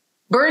like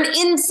burn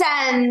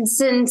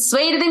incense and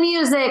sway to the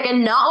music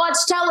and not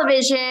watch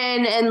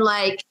television and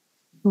like,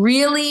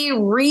 really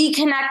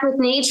reconnect with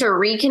nature,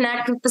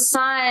 reconnect with the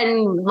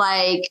sun,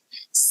 like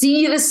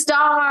see the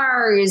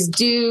stars,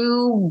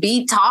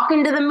 be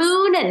talking to the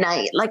moon at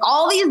night. Like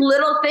all these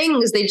little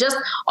things, they just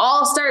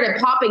all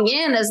started popping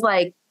in as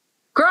like,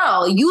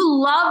 girl, you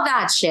love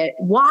that shit.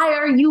 Why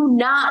are you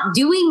not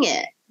doing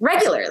it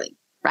regularly?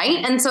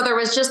 Right. And so there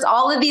was just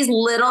all of these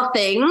little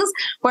things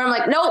where I'm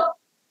like, nope,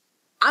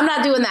 I'm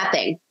not doing that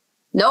thing.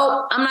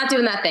 Nope, I'm not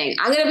doing that thing.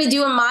 I'm going to be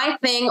doing my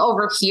thing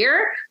over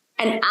here.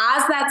 And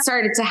as that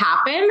started to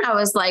happen, I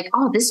was like,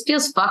 oh, this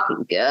feels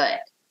fucking good.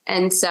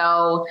 And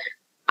so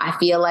I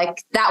feel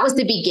like that was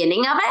the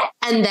beginning of it.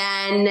 And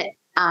then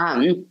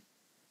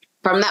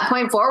from that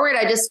point forward,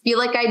 I just feel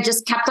like I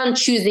just kept on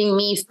choosing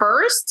me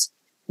first,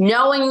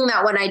 knowing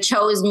that when I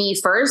chose me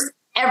first,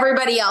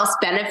 everybody else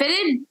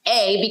benefited,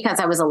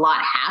 because I was a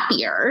lot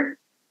happier,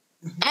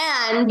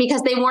 and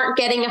because they weren't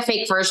getting a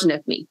fake version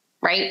of me,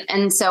 right?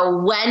 And so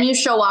when you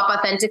show up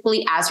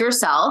authentically as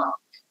yourself,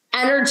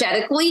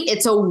 energetically,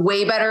 it's a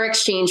way better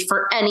exchange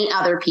for any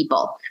other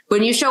people.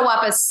 When you show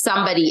up as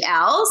somebody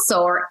else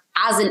or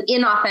as an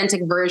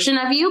inauthentic version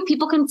of you,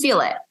 people can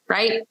feel it,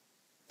 right?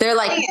 They're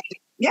like,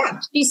 yeah,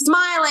 she's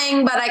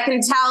smiling, but I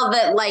can tell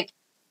that like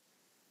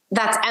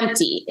that's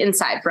empty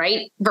inside,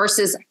 right?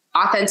 Versus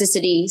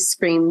authenticity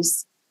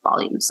screams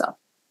volume. So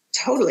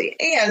totally.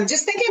 And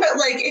just thinking about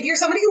like, if you're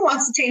somebody who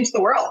wants to change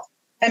the world,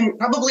 and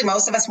probably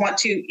most of us want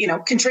to,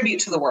 contribute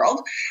to the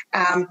world,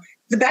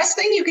 the best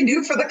thing you can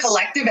do for the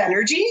collective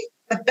energy,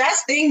 the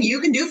best thing you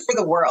can do for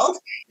the world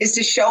is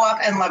to show up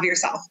and love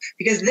yourself.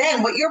 Because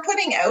then what you're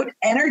putting out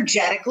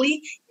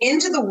energetically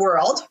into the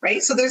world,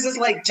 right? So there's this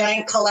like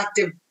giant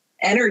collective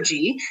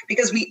energy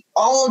because we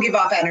all give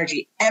off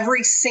energy.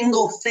 Every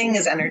single thing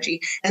is energy.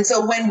 And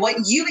so when what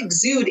you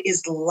exude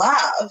is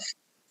love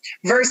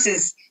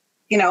versus,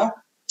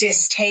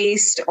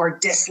 distaste or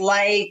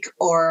dislike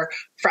or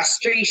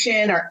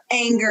frustration or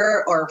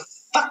anger or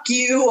fuck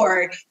you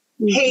or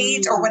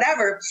hate or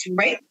whatever,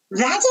 right?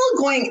 That's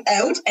all going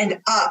out and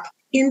up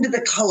into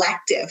the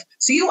collective.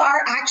 So you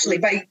are actually,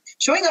 by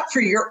showing up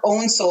for your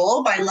own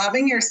soul, by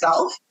loving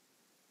yourself,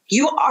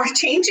 you are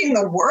changing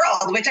the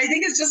world, which I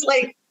think is just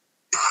like,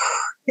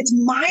 it's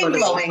mind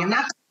blowing. And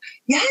that's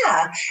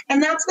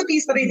the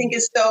piece that I think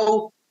is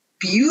so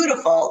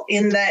beautiful,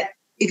 in that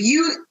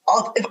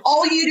if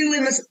all you do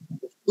in this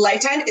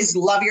lifetime is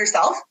love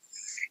yourself,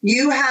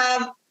 you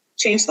have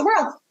changed the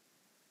world.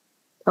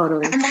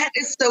 Totally. And that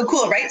is so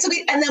cool, right? So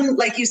and then,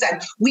 like you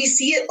said, we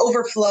see it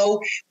overflow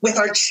with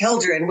our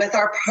children, with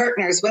our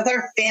partners, with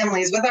our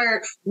families, with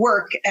our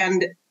work,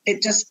 and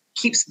it just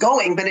keeps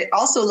going. But it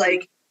also,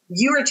 like,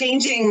 you are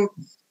changing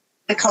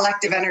the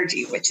collective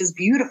energy, which is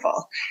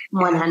beautiful.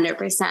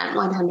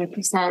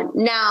 100%.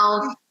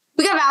 Now,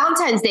 we got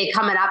Valentine's Day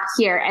coming up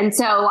here. And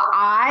so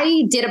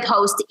I did a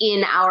post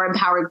in our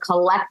Empowered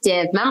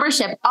Collective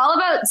membership all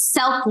about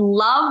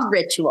self-love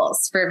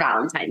rituals for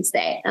Valentine's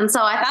Day. And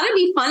so I thought it'd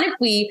be fun if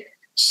we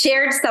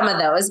shared some of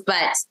those,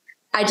 but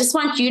I just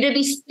want you to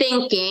be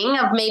thinking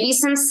of maybe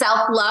some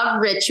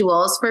self-love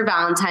rituals for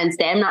Valentine's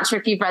Day. I'm not sure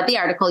if you've read the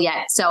article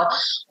yet. So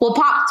we'll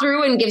pop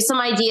through and give some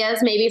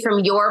ideas maybe from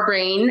your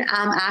brain,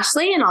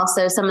 Ashley, and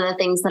also some of the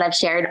things that I've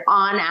shared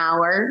on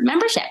our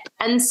membership.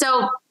 And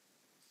so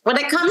when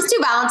it comes to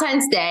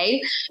Valentine's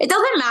Day, it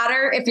doesn't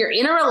matter if you're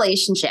in a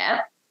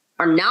relationship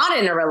or not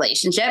in a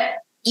relationship,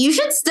 you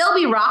should still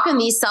be rocking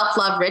these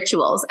self-love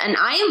rituals. And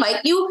I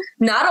invite you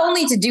not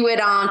only to do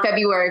it on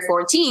February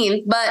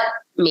 14th, but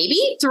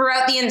maybe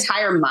throughout the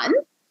entire month,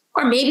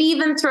 or maybe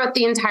even throughout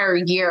the entire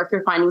year if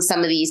you're finding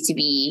some of these to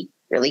be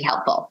really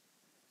helpful.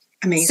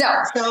 Amazing.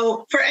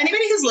 So for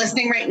anybody who's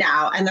listening right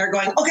now and they're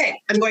going, okay,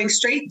 I'm going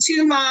straight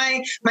to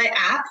my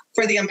app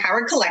for the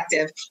Empowered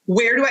Collective.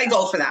 Where do I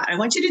go for that? I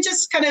want you to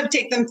just kind of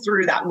take them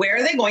through that. Where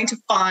are they going to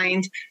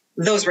find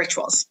those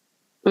rituals?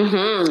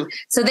 Mm-hmm.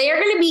 So they are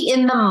going to be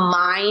in the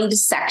mind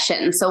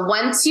section. So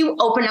once you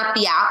open up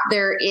the app,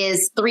 there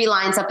is 3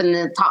 lines up in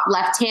the top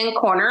left-hand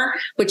corner,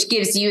 which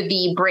gives you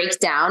the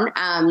breakdown.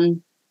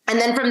 And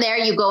then from there,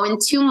 you go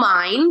into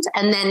mind,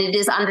 and then it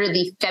is under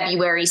the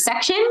February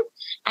section.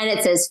 And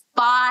it says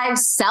 5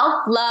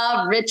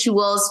 self-love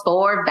rituals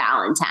for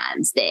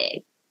Valentine's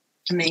Day.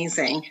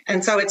 Amazing.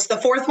 And so it's the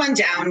 4th one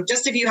down.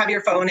 Just if you have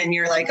your phone and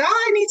you're like, oh,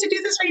 I need to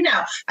do this right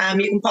now,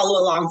 you can follow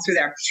along through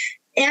there.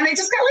 And I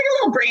just got like a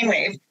little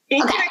brainwave.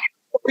 Okay.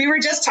 We were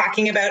just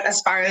talking about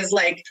as far as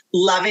like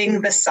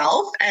loving the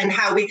self and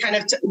how we kind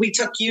of, we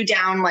took you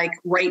down, like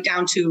right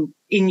down to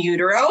in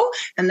utero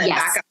and then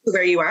back up to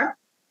where you are.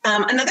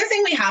 Another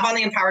thing we have on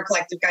the Empower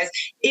Collective, guys,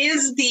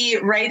 is the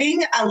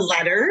writing a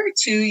letter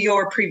to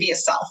your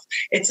previous self.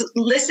 It's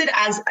listed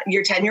as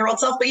your 10-year-old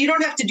self, but you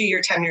don't have to do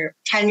your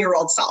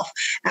 10-year-old self.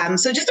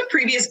 So just a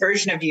previous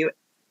version of you.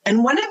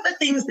 And one of the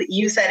things that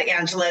you said,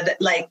 Angela,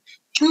 that like,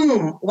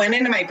 boom, went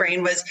into my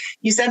brain was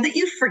you said that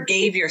you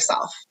forgave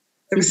yourself.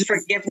 There was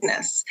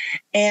forgiveness.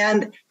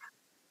 And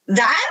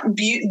that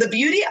the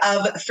beauty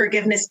of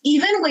forgiveness,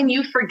 even when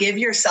you forgive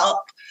yourself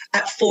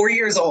at 4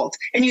 years old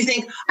and you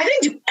think, I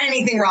didn't do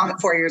anything wrong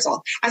at 4 years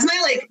old. As my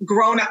like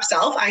grown up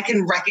self, I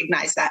can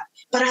recognize that.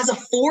 But as a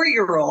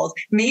 4-year-old,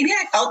 maybe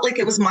I felt like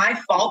it was my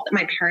fault that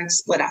my parents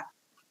split up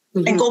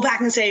and go back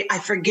and say, I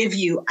forgive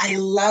you. I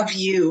love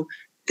you.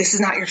 This is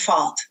not your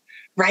fault.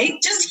 Right?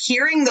 Just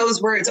hearing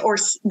those words or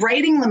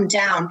writing them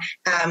down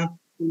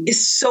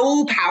is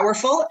so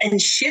powerful and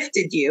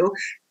shifted you,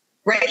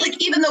 right? Like,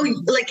 even though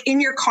like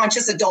in your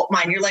conscious adult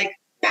mind, you're like,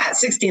 yeah, at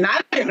 16, I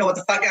didn't know what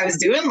the fuck I was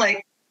doing.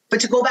 Like, but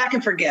to go back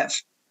and forgive,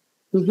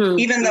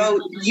 even though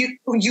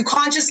you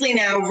consciously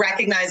now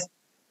recognize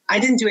I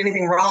didn't do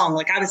anything wrong.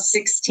 Like I was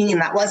 16,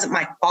 that wasn't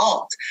my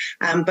fault.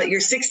 But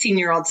your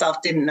 16-year-old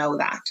self didn't know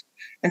that.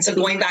 And so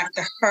going back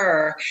to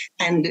her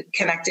and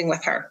connecting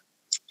with her.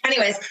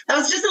 Anyways, that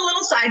was just a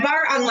little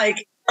sidebar on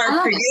like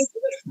our previous.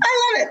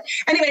 I love it.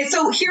 Anyway,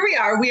 so here we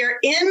are. We are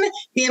in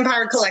the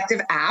Empower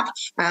Collective app.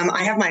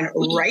 I have mine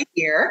right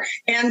here.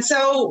 And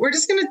so we're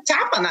just going to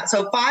tap on that.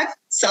 So 5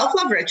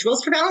 self-love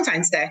rituals for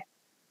Valentine's Day.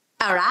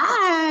 All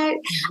right.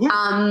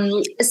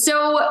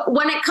 So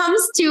when it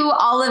comes to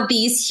all of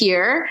these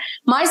here,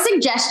 my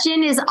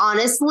suggestion is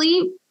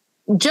honestly,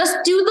 just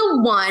do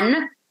the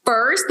one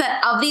first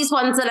that of these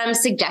ones that I'm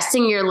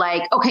suggesting, you're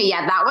like, okay,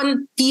 yeah, that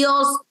one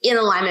feels in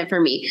alignment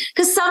for me.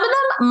 Because some of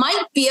them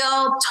might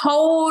feel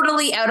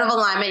totally out of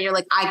alignment. You're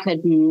like, I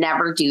could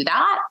never do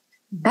that.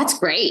 That's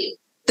great.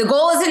 The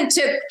goal isn't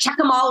to check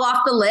them all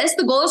off the list.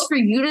 The goal is for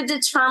you to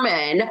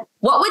determine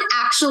what would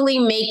actually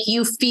make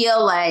you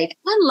feel like,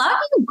 I love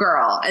you,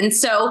 girl. And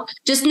so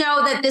just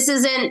know that this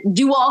isn't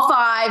do all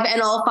 5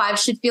 and all 5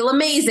 should feel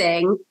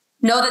amazing.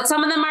 Know that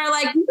some of them are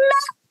like, nah,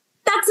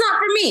 that's not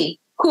for me.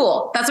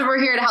 Cool. That's what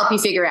we're here to help you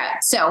figure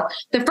out. So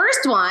the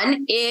first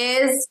one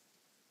is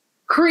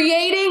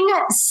creating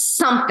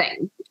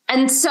something.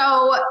 And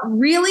so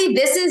really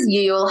this is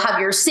you'll have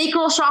your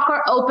sacral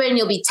chakra open.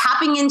 You'll be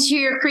tapping into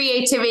your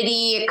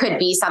creativity. It could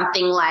be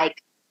something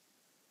like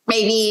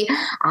maybe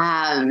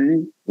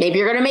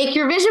you're going to make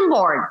your vision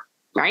board,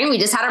 right? We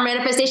just had our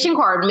manifestation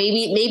card.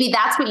 Maybe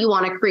that's what you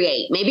want to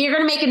create. Maybe you're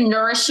going to make a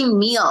nourishing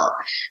meal.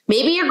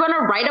 Maybe you're going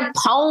to write a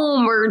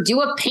poem or do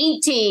a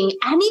painting,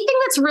 anything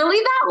that's really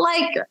that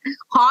like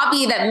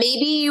hobby that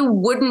maybe you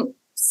wouldn't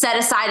set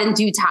aside and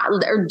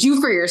do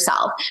for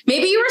yourself.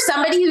 Maybe you were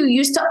somebody who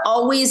used to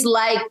always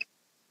like,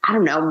 I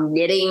don't know,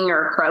 knitting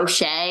or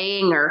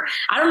crocheting or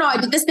I don't know. I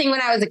did this thing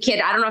when I was a kid.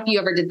 I don't know if you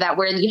ever did that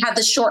where you had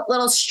the short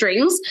little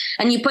strings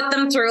and you put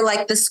them through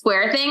like the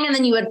square thing and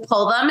then you would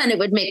pull them and it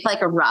would make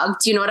like a rug.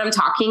 Do you know what I'm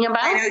talking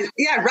about?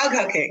 Yeah, rug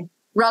hooking.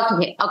 Rug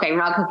hooking. Okay,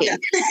 rug hooking. Yeah.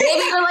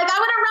 Maybe you're like, I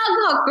want a rug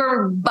hook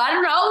or I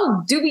don't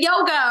know, do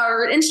yoga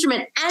or an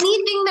instrument.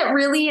 Anything that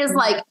really is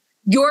like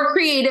your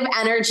creative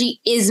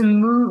energy is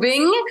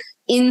moving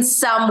in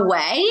some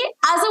way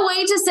as a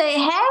way to say,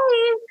 hey,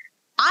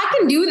 I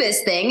can do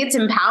this thing. It's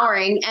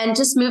empowering and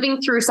just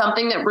moving through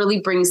something that really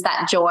brings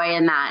that joy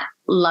and that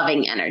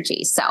loving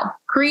energy. So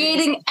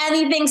creating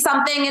anything,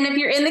 something. And if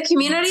you're in the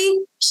community,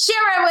 share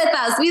it with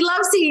us. We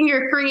love seeing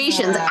your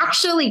creations. Yeah.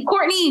 Actually,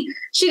 Courtney,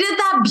 she did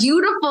that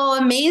beautiful,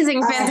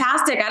 amazing,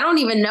 fantastic. I don't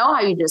even know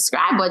how you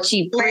describe what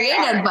she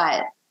created,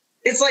 but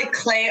it's like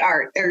clay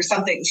art or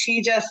something.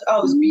 She just,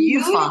 it was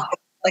beautiful.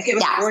 Like it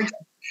was gorgeous.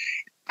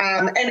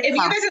 And if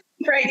you guys are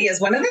looking for ideas,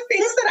 one of the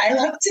things that I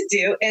love to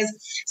do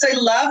is, so I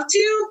love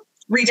to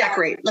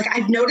redecorate. Like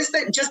I've noticed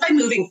that just by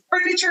moving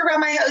furniture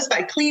around my house,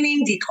 by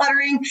cleaning,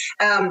 decluttering,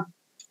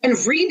 and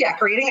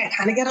redecorating, I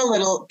kind of get a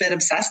little bit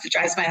obsessed. It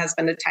drives my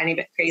husband a tiny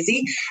bit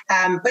crazy,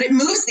 but it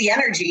moves the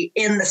energy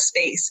in the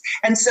space.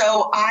 And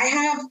so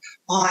I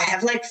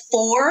have like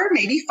 4,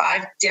 maybe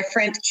 5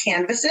 different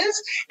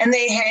canvases, and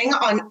they hang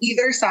on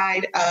either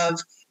side of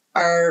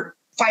our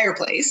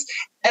fireplace.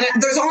 And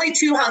there's only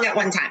 2 hung at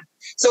one time.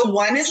 So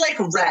one is like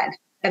red,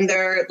 and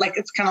they're like,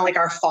 it's kind of like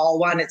our fall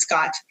one. It's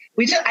got,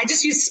 I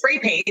just used spray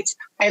paint.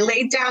 I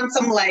laid down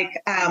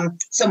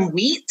some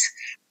wheat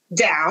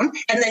down,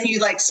 and then you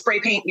like spray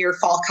paint your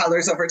fall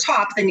colors over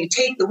top. Then you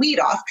take the wheat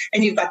off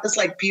and you've got this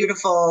like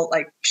beautiful,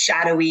 like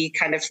shadowy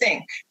kind of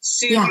thing.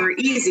 Super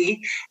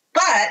easy.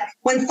 But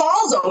when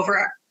fall's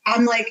over,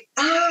 I'm like,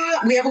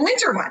 we have a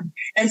winter one.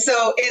 And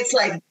so it's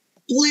like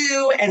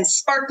blue and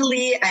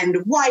sparkly and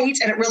white,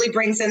 and it really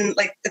brings in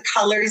like the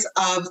colors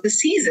of the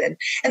season.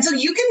 And so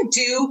you can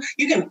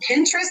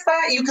Pinterest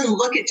that. You can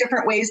look at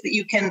different ways that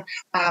you can.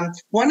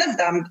 One of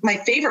them, my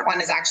favorite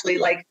one, is actually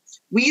like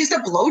we used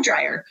a blow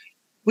dryer.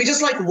 We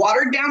just like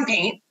watered down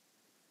paint.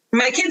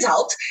 My kids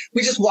helped.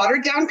 We just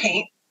watered down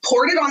paint,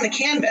 poured it on the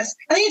canvas,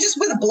 and then you just,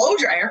 with a blow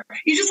dryer,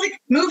 you just like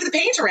move the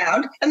paint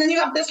around, and then you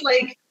have this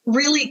like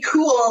really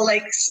cool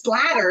like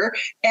splatter.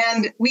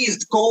 And we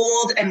used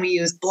gold, and we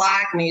used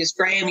black, and we used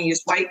gray, and we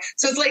used white.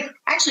 So it's like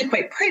actually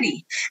quite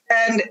pretty.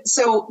 And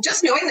so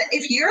just knowing that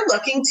if you're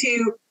looking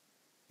to,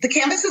 the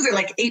canvases are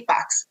like $8.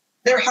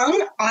 They're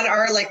hung on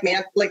our like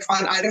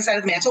on either side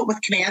of the mantle with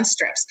command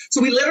strips.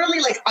 So we literally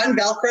like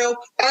unvelcro,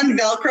 and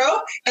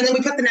then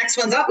we put the next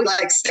ones up. We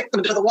like stick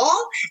them to the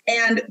wall,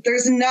 and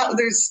there's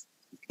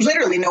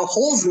literally no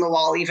holes in the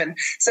wall even.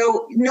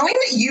 So knowing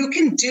that you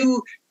can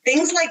do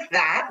things like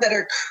that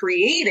are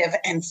creative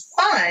and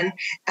fun,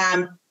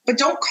 but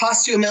don't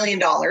cost you $1 million,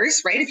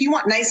 right? If you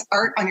want nice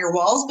art on your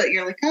walls, but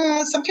you're like,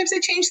 oh, sometimes I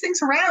change things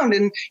around,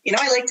 and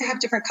I like to have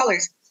different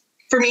colors.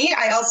 For me,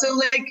 I also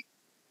like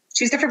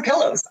choose different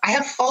pillows. I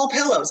have fall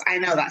pillows. I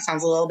know that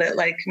sounds a little bit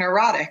like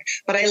neurotic,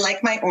 but I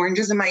like my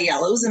oranges and my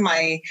yellows and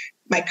my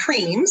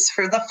creams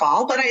for the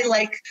fall, but I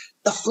like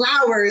the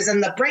flowers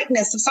and the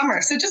brightness of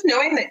summer. So just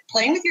knowing that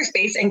playing with your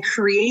space and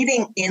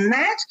creating in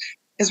that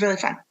is really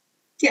fun.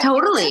 Yeah.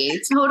 Totally.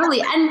 And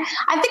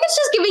I think it's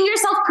just giving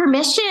yourself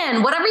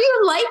permission, whatever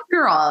you like,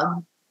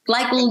 girl,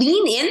 like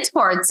lean in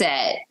towards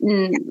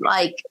it.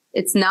 Like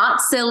it's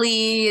not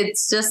silly.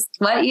 It's just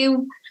what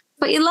you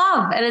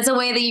love. And it's a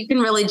way that you can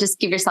really just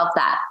give yourself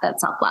that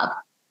self-love.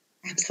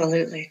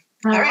 Absolutely.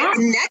 All right.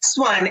 The next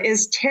one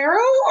is tarot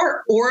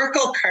or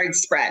oracle card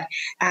spread.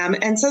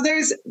 And so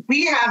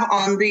we have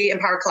on the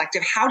Empower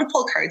Collective how to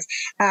pull cards.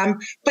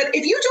 But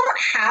if you don't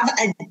have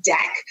a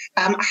deck,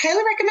 I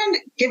highly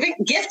recommend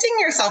gifting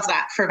yourself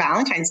that for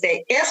Valentine's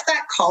Day, if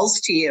that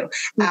calls to you.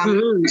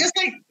 Just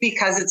like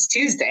because it's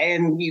Tuesday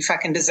and you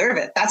fucking deserve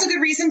it. That's a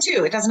good reason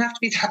too. It doesn't have to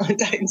be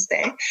Valentine's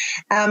Day.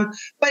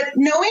 But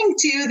knowing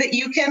too that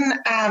you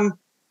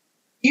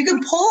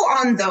can pull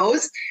on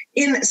those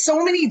in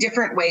so many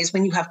different ways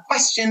when you have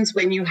questions,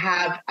 when you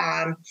have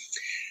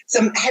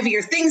some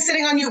heavier things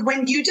sitting on you,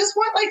 when you just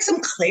want like some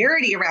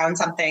clarity around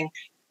something.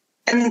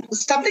 And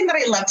something that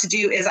I love to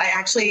do is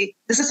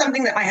this is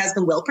something that my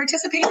husband will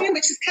participate in,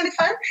 which is kind of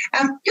fun.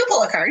 He'll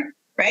pull a card,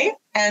 right?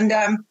 And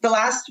the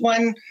last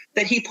one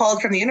that he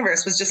pulled from the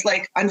universe was just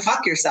like,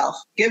 unfuck yourself,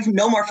 give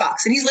no more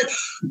fucks. And he's like,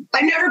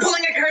 I'm never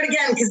pulling a card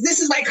again because this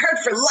is my card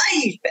for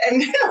life.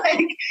 And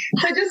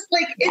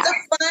it's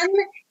a fun,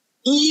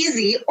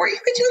 easy, or you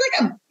could do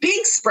like a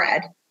big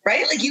spread,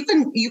 right? Like you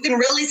can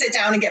really sit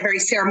down and get very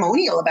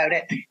ceremonial about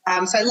it.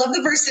 So I love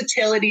the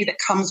versatility that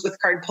comes with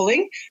card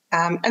pulling.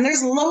 And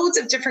there's loads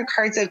of different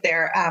cards out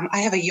there. I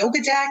have a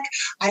yoga deck.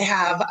 I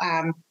have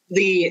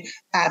the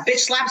bitch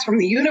slaps from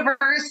the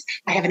universe.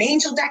 I have an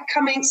angel deck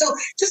coming. So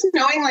just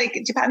knowing like,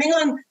 depending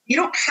on, you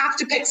don't have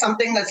to pick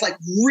something that's like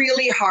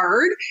really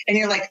hard. And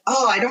you're like,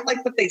 oh, I don't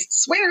like that they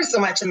swear so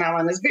much in that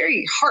one. It's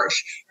very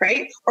harsh,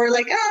 right? Or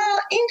like,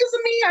 angels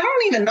and me, I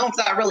don't even know if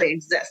that really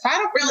exists. I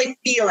don't really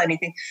feel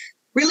anything.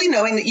 Really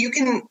knowing that you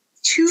can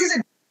choose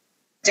a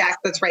deck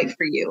that's right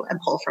for you and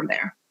pull from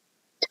there.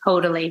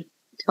 Totally.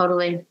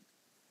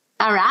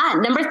 All right.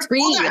 Number 3.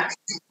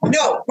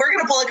 No, we're going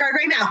to pull a card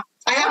right now.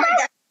 I have my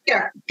deck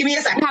here. Give me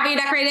a second. You have your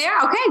deck right there?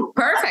 Okay,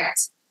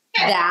 perfect.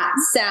 Okay. That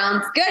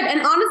sounds good.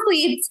 And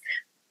honestly, it's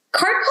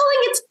card pulling.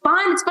 It's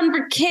fun. It's fun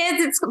for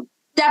kids. It's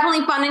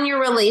definitely fun in your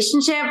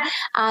relationship.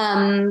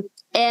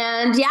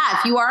 And yeah,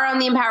 if you are on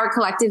the Empower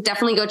Collective,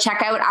 definitely go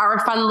check out our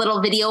fun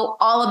little video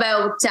all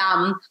about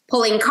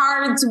pulling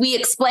cards. We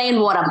explain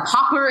what a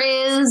popper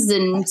is.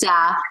 And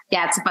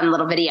yeah, it's a fun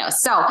little video.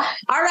 So, all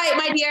right,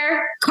 my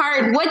dear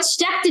card, which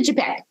deck did you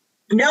pick?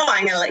 No,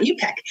 I'm going to let you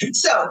pick.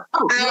 So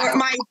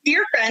my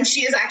dear friend,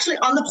 she is actually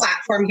on the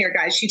platform here,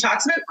 guys. She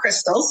talks about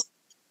crystals.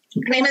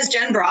 Her name is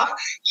Jen Brock.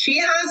 She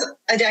has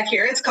a deck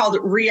here. It's called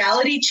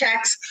Reality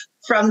Checks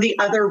from the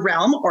Other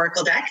Realm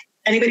Oracle deck.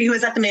 Anybody who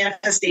was at the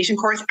manifestation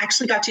course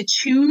actually got to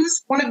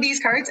choose one of these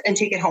cards and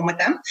take it home with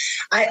them.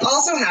 I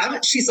also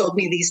have, she sold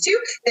me these two.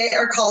 They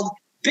are called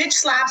Bitch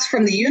Slaps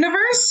from the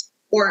Universe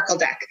Oracle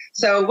deck.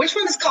 So which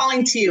one is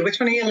calling to you? Which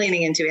one are you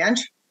leaning into,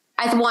 Ange?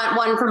 I want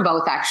one from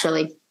both,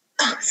 actually.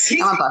 See,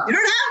 you don't have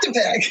to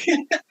pick.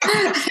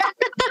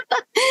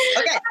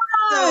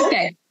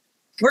 Okay.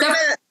 So we're going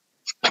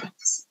to,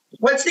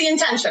 what's the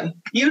intention?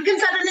 You can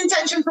set an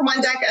intention for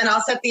one deck and I'll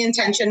set the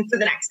intention for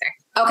the next deck.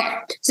 Okay.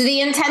 So the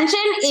intention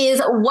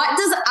is, what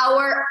does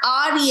our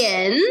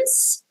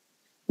audience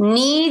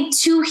need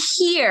to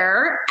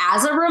hear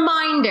as a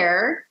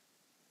reminder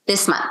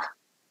this month?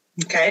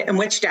 Okay. And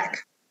which deck?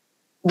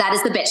 That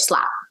is the bitch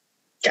slap.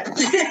 Okay.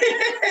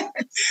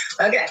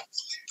 Okay.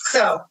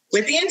 So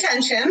with the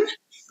intention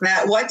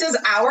that what does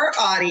our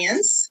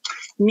audience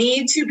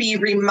need to be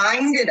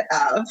reminded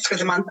of for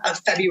the month of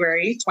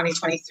February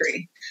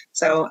 2023?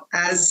 So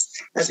as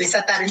we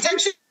set that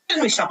intention,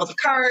 we shuffle the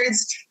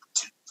cards.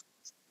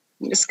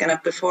 I'm just going to,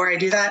 before I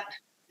do that,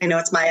 I know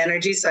it's my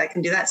energy, so I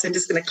can do that. So I'm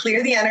just going to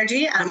clear the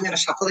energy and I'm going to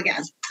shuffle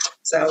again.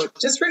 So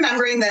just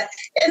remembering that,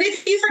 and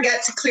if you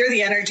forget to clear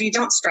the energy,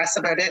 don't stress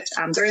about it.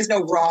 There is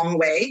no wrong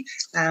way.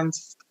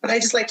 But I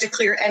just like to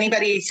clear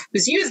anybody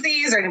who's used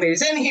these or anybody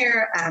who's in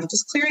here,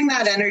 just clearing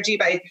that energy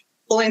by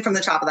pulling from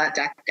the top of that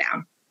deck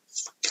down.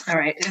 All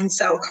right. And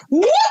so, okay,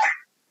 we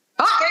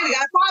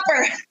got a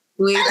popper.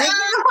 We did get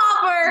a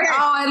popper. Okay.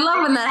 Oh, I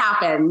love when that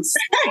happens.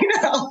 I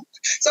know.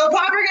 So a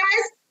popper,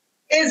 guys,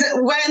 is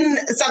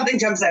when something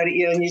jumps out at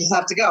you and you just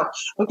have to go.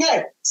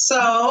 Okay.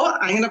 So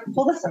I'm going to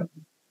pull this up.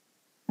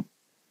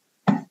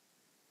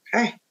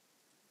 Okay.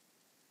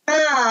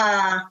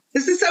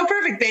 This is so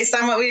perfect based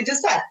on what we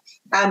just said.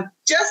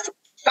 Just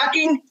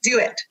fucking do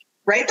it.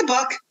 Write the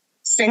book,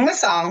 sing the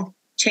song,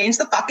 change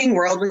the fucking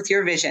world with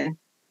your vision.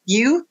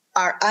 You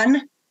are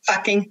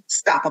unfucking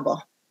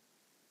stoppable.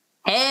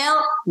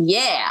 Hell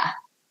yeah.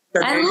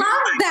 So I there you love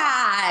go.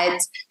 that.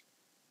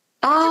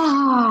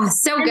 Oh,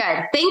 so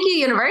good. Thank you,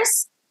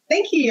 universe.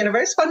 Thank you,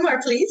 universe. One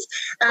more, please.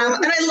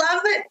 And I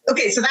love that.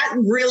 Okay, so that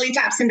really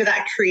taps into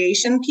that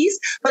creation piece.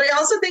 But I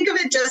also think of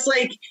it just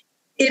like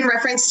in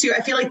reference to,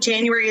 I feel like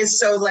January is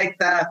so like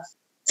the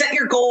set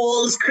your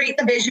goals, create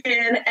the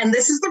vision. And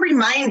this is the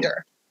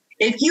reminder.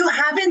 If you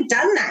haven't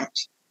done that,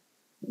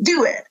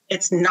 do it.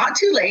 It's not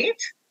too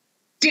late.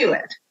 Do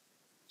it.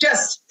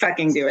 Just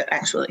fucking do it,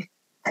 actually.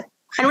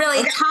 And really,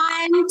 Okay.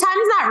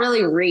 time's not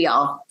really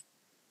real.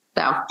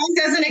 So Time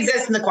doesn't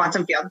exist in the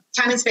quantum field.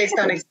 Time and space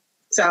don't exist.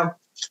 So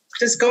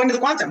just go into the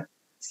quantum.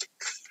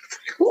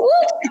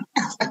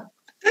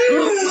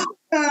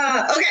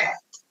 Okay.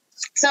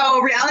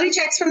 So reality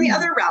checks from the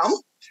other realm.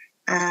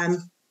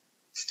 Trying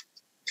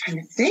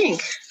to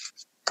think.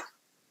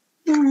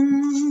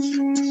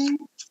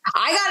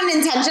 I got an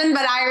intention,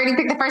 but I already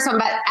picked the first one.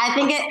 But I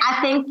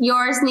think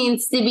yours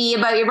needs to be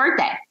about your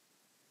birthday.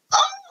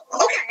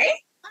 Oh, okay.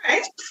 All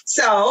right.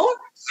 So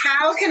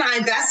how can I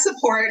best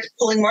support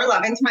pulling more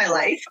love into my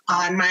life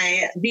on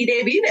my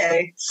B-Day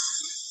B-Day?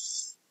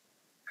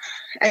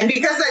 And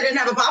because I didn't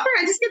have a popper,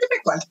 I just get to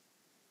pick one.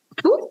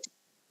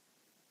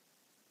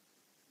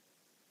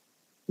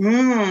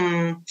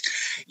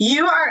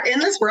 You are in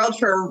this world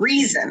for a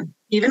reason.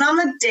 Even on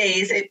the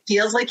days it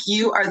feels like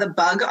you are the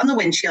bug on the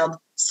windshield,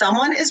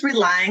 someone is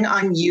relying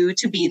on you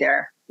to be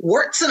there.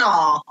 Warts and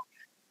all.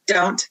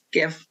 Don't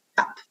give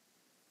up.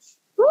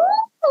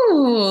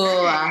 Ooh.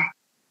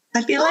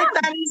 I feel like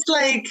that is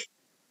like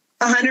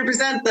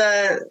 100%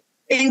 the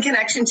in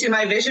connection to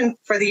my vision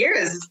for the year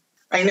is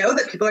I know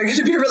that people are going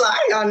to be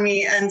relying on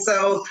me. And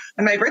so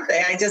on my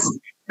birthday,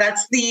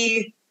 that's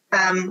the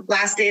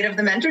last date of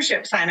the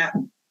mentorship sign up.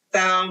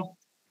 So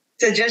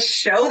to just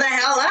show the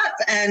hell up.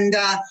 And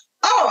as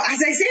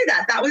I say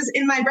that was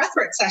in my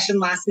breathwork session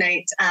last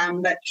night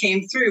that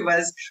came through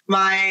was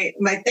my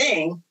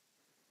thing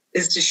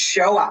is to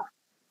show up.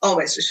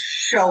 Always just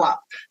show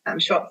up.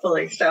 Show up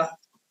fully. So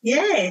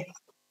yay.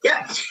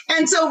 Yeah.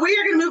 And so we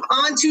are going to move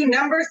on to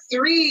number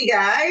 3,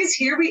 guys.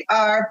 Here we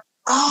are.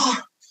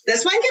 Oh,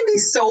 this one can be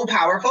so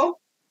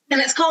powerful. And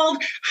it's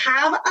called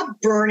Have a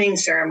Burning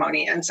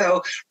Ceremony. And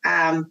so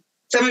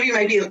some of you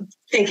might be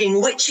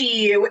thinking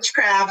witchy,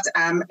 witchcraft,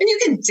 and you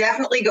can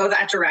definitely go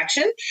that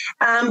direction.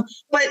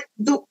 But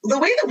the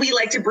way that we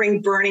like to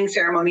bring burning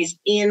ceremonies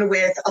in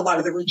with a lot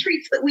of the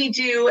retreats that we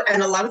do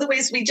and a lot of the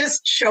ways we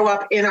just show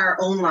up in our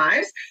own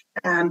lives,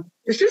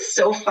 this is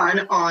so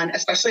fun on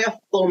especially a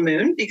full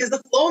moon, because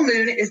the full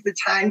moon is the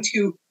time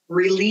to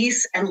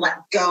release and let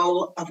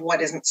go of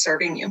what isn't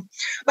serving you.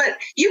 But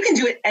you can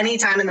do it any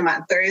time in the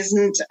month. There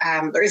isn't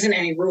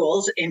any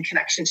rules in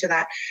connection to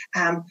that.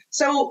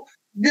 So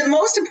the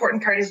most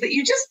important part is that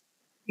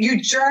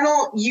you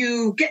journal,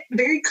 you get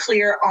very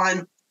clear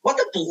on what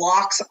the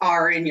blocks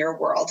are in your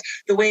world,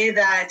 the way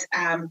that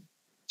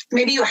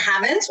maybe you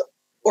haven't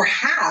or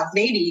have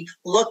maybe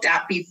looked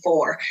at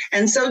before.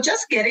 And so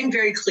just getting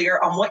very clear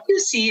on what you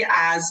see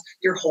as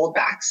your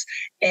holdbacks.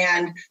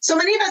 And so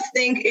many of us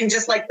think in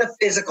just like the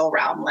physical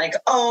realm, like,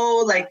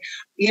 I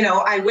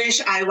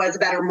wish I was a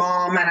better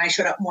mom and I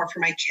showed up more for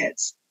my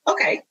kids.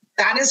 Okay.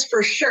 That is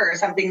for sure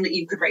something that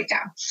you could write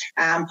down.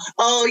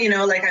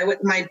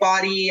 My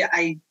body,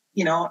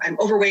 I'm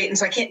overweight and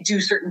so I can't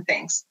do certain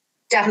things.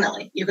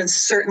 Definitely. You can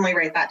certainly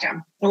write that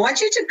down. I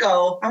want you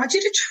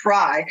to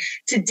try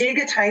to dig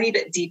a tiny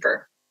bit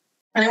deeper.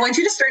 And I want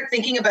you to start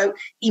thinking about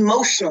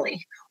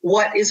emotionally,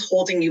 what is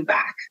holding you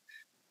back?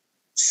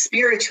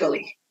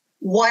 Spiritually,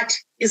 what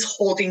is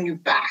holding you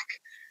back?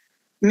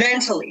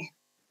 Mentally,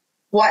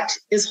 what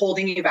is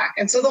holding you back?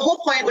 And so the whole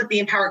point with the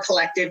Empower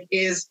Collective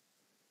is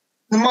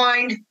the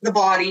mind, the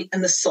body,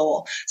 and the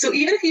soul. So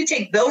even if you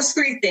take those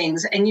 3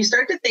 things and you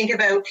start to think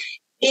about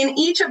in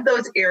each of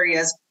those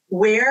areas,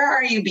 where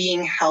are you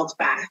being held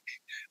back,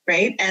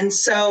 right? And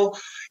so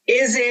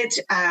is it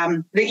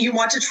that you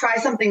want to try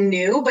something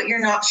new, but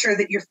you're not sure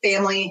that your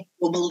family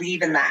will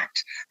believe in that,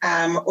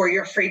 or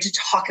you're afraid to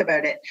talk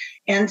about it?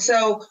 And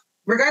so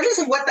regardless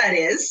of what that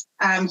is,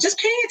 just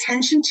paying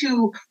attention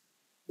to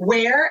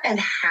where and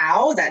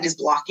how that is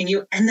blocking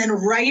you, and then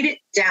write it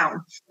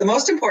down. The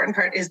most important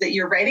part is that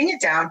you're writing it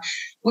down.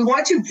 We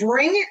want to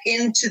bring it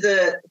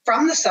into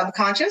from the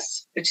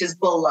subconscious, which is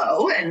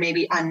below and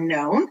maybe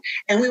unknown,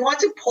 and we want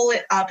to pull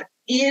it up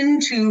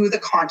into the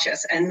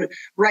conscious. And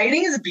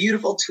writing is a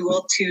beautiful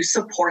tool to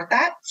support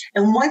that.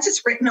 And once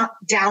it's written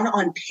down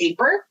on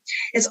paper,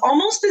 it's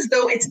almost as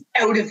though it's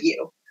out of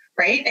you,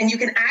 right? And you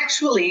can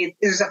actually,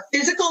 there's a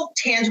physical,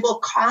 tangible,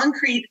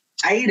 concrete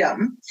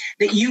item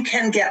that you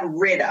can get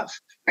rid of,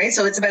 right?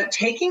 So it's about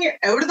taking it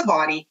out of the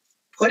body,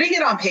 putting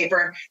it on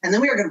paper, and then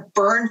we are going to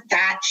burn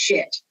that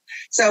shit.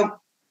 So,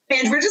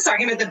 and we're just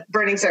talking about the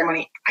burning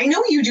ceremony. I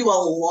know you do a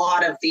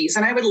lot of these,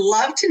 and I would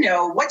love to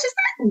know, what does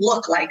that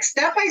look like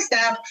step by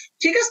step?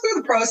 Take us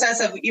through the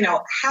process of,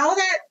 how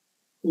that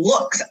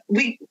looks.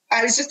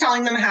 I was just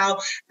telling them how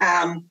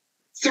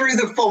through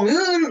the full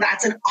moon,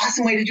 that's an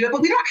awesome way to do it,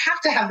 but we don't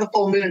have to have the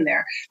full moon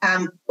there.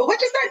 But what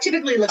does that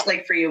typically look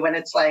like for you when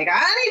it's like, I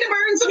need to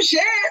burn some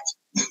shit?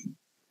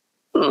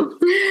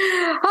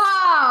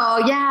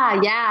 Oh, yeah.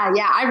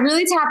 I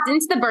really tapped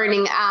into the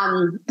burning.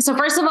 So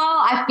first of all,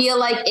 I feel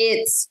like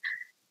it's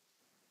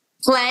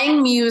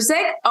playing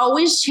music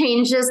always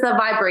changes the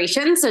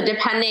vibration. So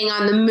depending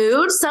on the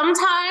mood,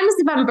 sometimes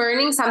if I'm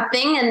burning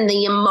something and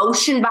the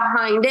emotion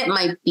behind it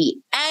might be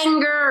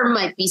anger,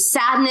 might be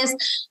sadness,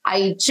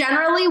 I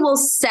generally will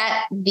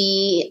set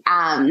the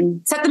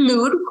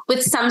mood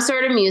with some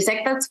sort of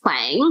music that's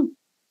playing.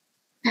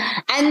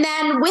 And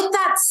then with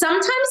that,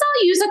 sometimes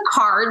I'll use a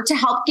card to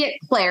help get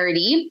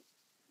clarity,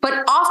 but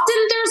often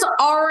there's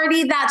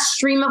already that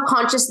stream of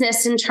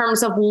consciousness in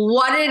terms of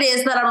what it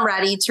is that I'm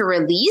ready to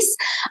release.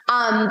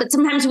 But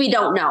sometimes we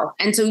don't know.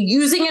 And so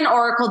using an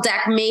oracle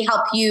deck may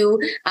help you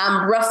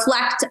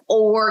reflect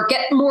or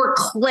get more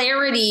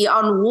clarity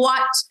on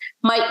what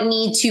might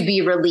need to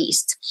be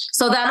released.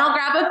 So then I'll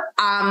grab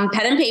a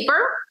pen and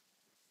paper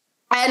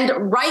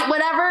and write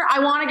whatever I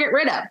want to get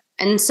rid of.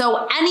 And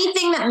so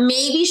anything that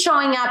may be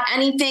showing up,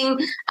 anything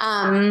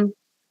that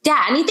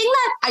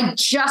I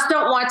just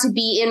don't want to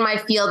be in my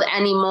field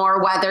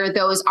anymore, whether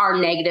those are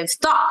negative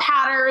thought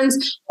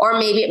patterns, or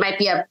maybe it might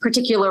be a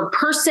particular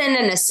person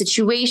in a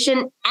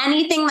situation,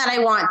 anything that I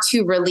want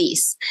to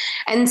release.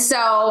 And so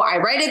I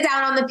write it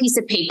down on the piece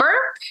of paper.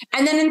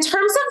 And then in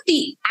terms of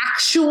the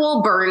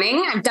actual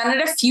burning, I've done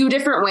it a few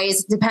different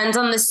ways. It depends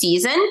on the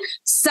season.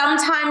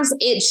 Sometimes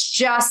it's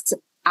just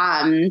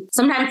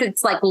sometimes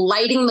it's like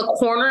lighting the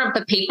corner of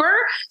the paper.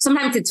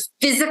 Sometimes it's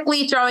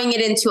physically throwing it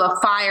into a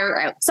fire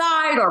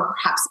outside or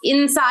perhaps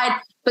inside,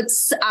 but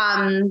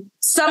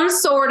some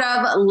sort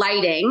of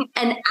lighting.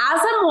 And as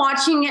I'm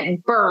watching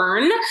it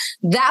burn,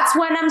 that's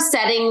when I'm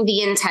setting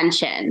the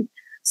intention.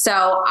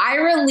 So I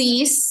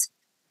release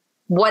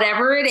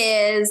whatever it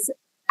is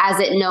as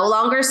it no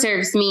longer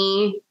serves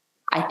me.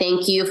 I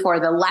thank you for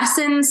the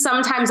lessons.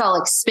 Sometimes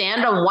I'll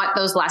expand on what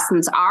those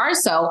lessons are.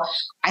 So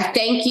I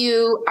thank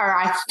you,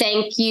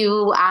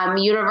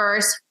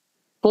 universe,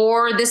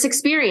 for this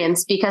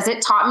experience because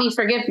it taught me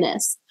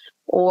forgiveness,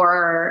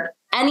 or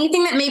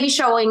anything that may be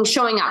showing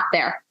up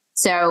there.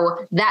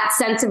 So that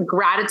sense of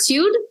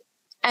gratitude.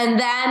 And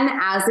then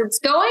as it's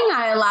going,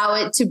 I allow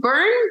it to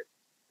burn.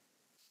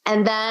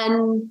 And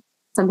then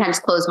sometimes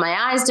close my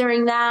eyes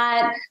during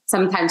that.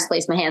 Sometimes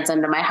place my hands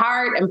under my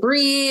heart and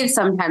breathe.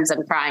 Sometimes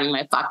I'm crying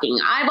my fucking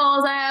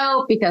eyeballs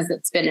out because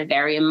it's been a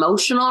very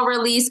emotional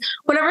release.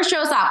 Whatever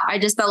shows up, I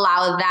just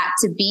allow that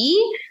to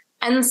be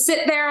and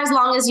sit there as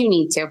long as you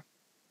need to.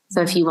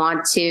 So if you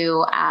want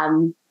to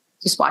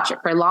just watch it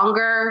for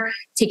longer,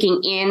 taking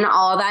in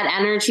all that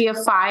energy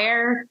of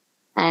fire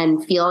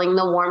and feeling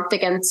the warmth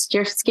against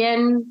your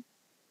skin.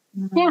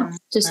 Yeah,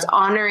 just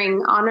honoring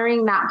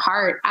that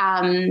part.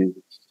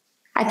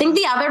 I think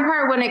the other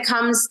part when it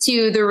comes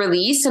to the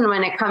release and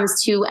when it comes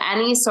to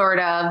any sort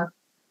of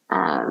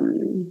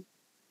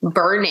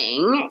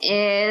burning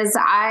is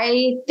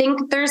I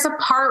think there's a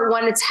part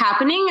when it's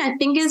happening, I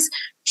think is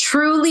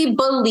truly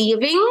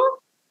believing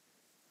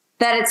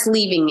that it's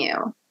leaving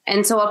you.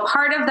 And so a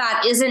part of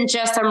that isn't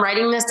just I'm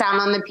writing this down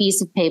on the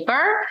piece of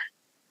paper,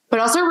 but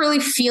also really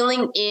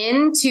feeling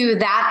into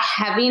that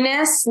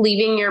heaviness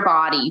leaving your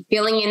body,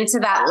 feeling into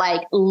that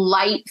like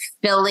light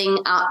filling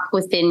up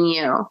within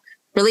you.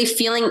 Really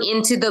feeling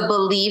into the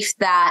belief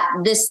that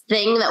this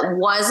thing that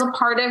was a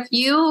part of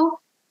you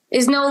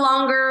is no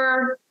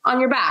longer on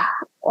your back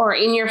or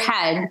in your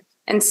head.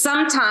 And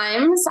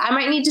sometimes I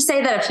might need to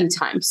say that a few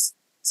times.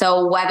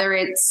 So whether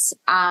it's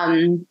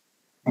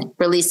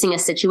releasing a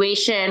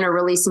situation or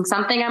releasing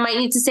something, I might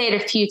need to say it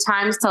a few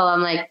times till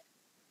I'm like,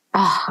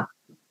 I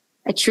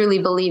truly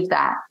believe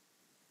that.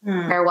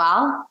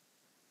 Farewell.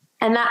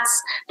 And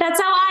that's how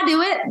I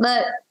do it.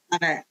 But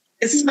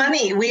it's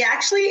funny. We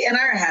actually, in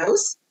our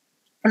house,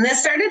 and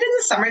this started in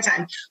the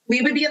summertime,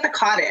 we would be at the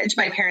cottage.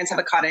 My parents have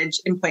a cottage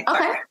in Point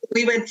Clark.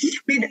 We'd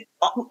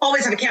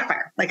always have a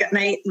campfire. Like at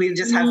night, we'd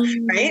just have,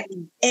 right?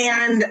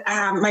 And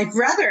my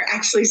brother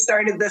actually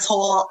started this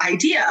whole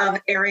idea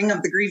of airing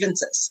of the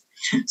grievances.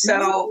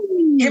 So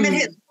him and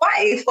his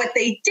wife, what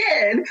they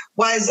did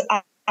was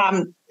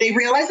they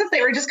realized that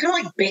they were just kind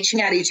of like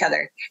bitching at each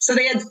other. So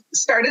they had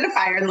started a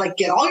fire and like,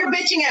 get all your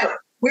bitching out.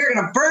 We're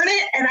going to burn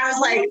it. And I was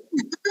like,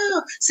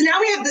 oh. So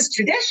now we have this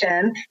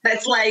tradition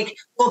that's like,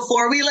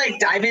 before we like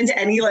dive into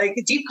any like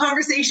deep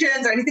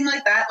conversations or anything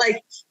like that,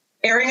 like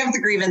airing of the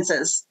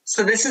grievances.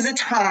 So this is a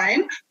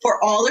time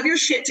for all of your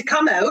shit to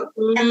come out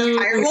and the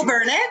fire will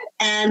burn it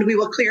and we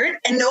will clear it,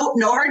 and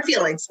no hard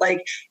feelings.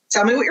 Like,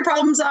 tell me what your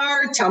problems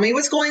are. Tell me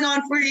what's going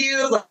on for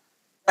you.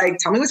 Like,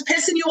 tell me what's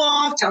pissing you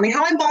off. Tell me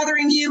how I'm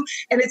bothering you.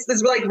 And it's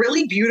this like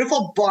really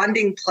beautiful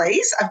bonding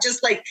place of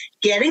just like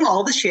getting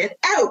all the shit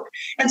out.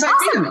 And so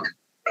awesome. I think,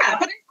 yeah,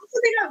 but I also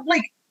think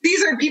like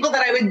these are people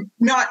that I would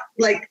not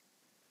like,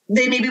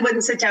 they maybe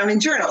wouldn't sit down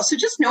and journal. So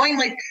just knowing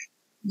like,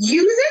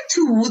 use it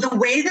to the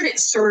way that it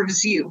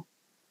serves you.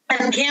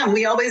 And Cam,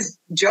 we always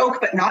joke,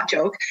 but not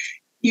joke.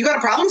 You got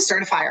a problem,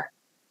 start a fire.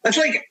 That's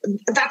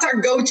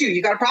our go-to.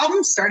 You got a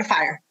problem, start a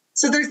fire.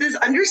 So there's this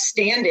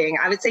understanding,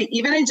 I would say,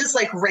 even in just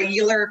like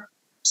regular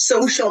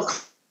social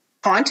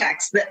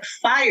context, that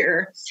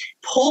fire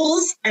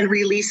pulls and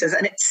releases,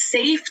 and it's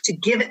safe to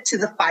give it to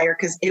the fire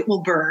because it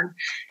will burn.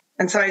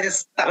 And so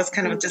that was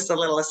kind of just a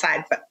little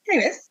aside, but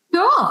anyways.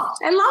 Cool.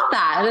 I love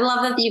that. I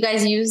love that you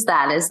guys use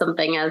that as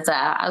something as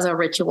a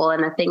ritual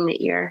and a thing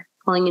that you're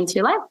pulling into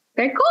your life.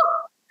 Very cool.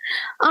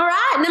 All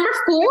right. Number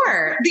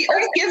 4. The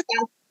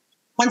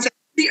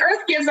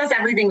earth gives us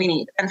everything we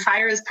need, and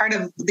fire is part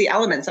of the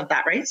elements of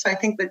that, right? So I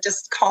think that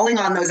just calling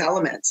on those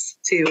elements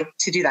to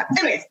do that.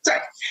 Anyways,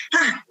 sorry.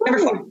 Number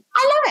 4.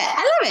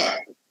 I love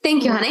it.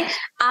 Thank you, honey.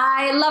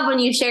 I love when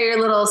you share your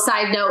little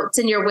side notes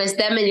and your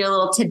wisdom and your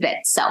little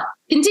tidbits. So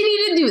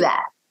continue to do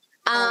that.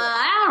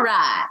 All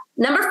right.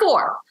 Number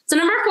 4. So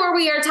number 4,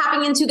 we are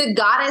tapping into the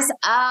goddess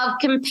of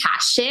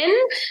compassion.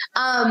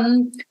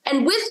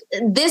 And with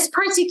this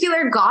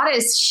particular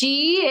goddess,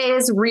 she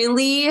is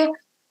really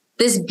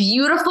this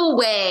beautiful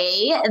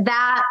way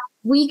that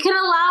we can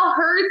allow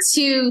her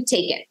to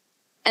take it.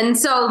 And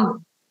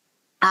so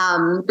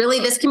really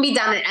this can be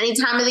done at any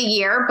time of the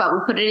year, but we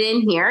put it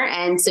in here.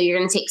 And so you're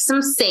going to take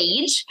some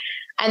sage,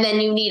 and then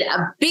you need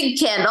a big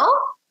candle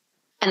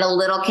and a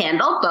little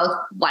candle, both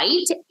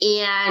white,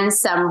 and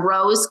some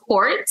rose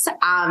quartz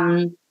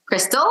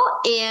crystal.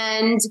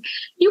 And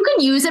you can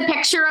use a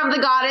picture of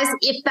the goddess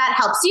if that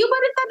helps you, but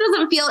if that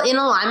doesn't feel in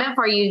alignment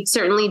for you,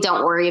 certainly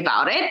don't worry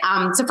about it.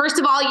 So first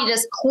of all, you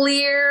just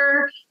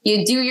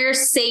you do your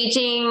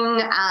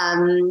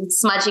saging,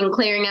 smudging,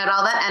 clearing out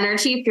all that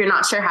energy. If you're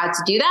not sure how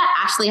to do that,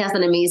 Ashley has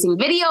an amazing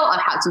video of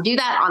how to do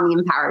that on the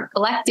Empowered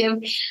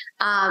Collective.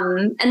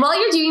 And while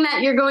you're doing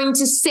that, you're going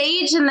to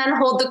sage and then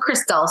hold the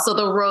crystal. So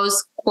the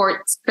rose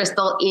quartz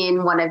crystal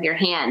in one of your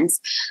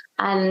hands.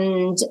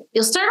 And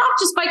you'll start off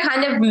just by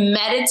kind of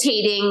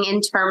meditating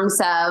in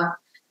terms of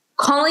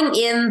calling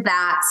in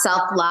that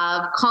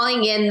self-love,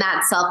 calling in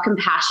that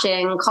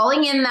self-compassion,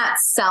 calling in that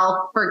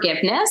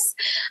self-forgiveness.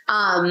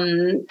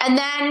 And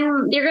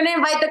then you're going to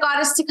invite the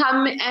goddess to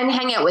come and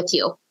hang out with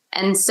you.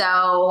 And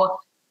so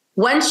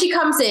when she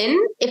comes in,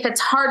 if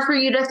it's hard for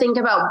you to think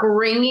about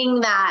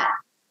bringing that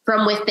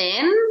from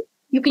within,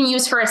 you can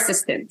use her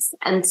assistance.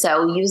 And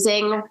so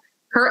using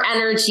her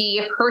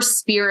energy, her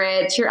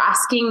spirit, you're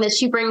asking that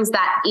she brings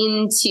that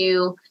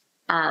into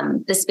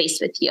the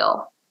space with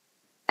you.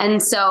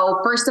 And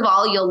so first of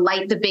all, you'll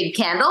light the big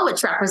candle,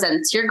 which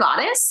represents your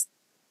goddess.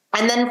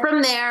 And then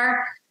from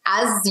there,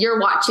 as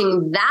you're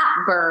watching that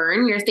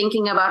burn, you're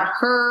thinking about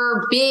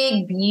her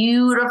big,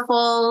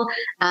 beautiful,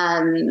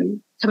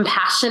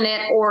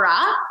 compassionate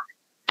aura.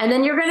 And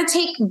then you're going to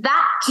take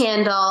that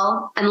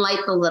candle and light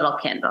the little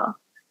candle.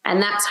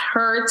 And that's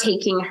her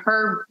taking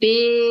her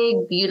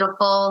big,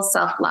 beautiful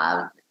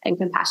self-love and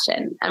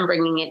compassion and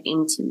bringing it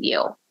into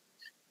you.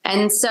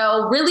 And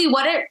so really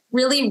what it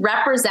really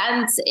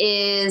represents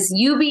is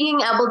you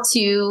being able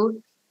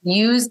to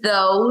use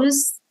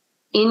those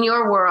in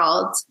your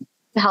world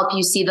to help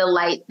you see the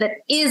light that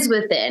is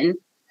within.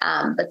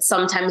 But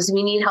sometimes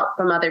we need help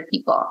from other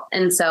people.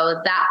 And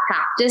so that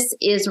practice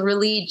is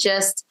really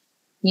just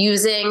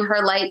using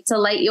her light to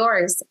light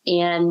yours,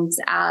 and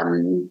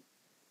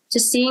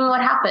just seeing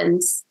what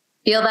happens.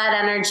 Feel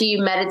that energy,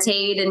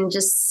 meditate, and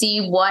just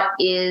see what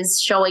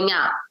is showing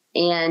up.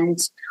 And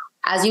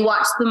as you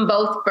watch them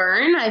both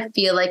burn, I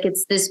feel like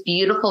it's this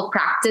beautiful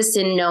practice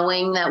in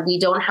knowing that we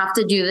don't have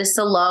to do this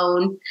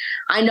alone.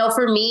 I know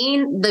for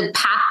me, the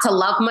path to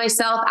love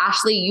myself,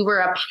 Ashley, you were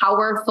a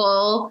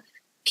powerful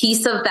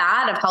piece of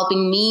that, of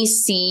helping me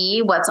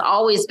see what's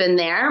always been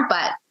there,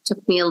 but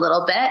took me a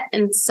little bit.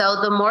 And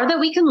so the more that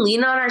we can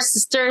lean on our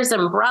sisters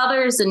and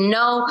brothers and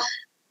know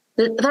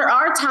there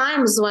are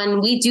times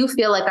when we do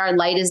feel like our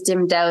light is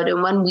dimmed out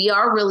and when we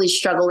are really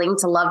struggling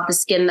to love the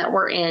skin that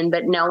we're in,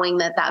 but knowing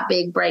that that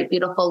big, bright,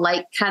 beautiful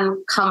light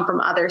can come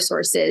from other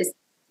sources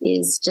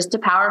is just a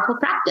powerful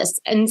practice.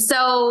 And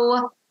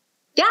so,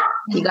 yeah,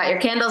 you got your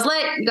candles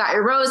lit, you got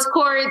your rose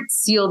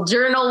quartz, you'll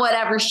journal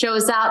whatever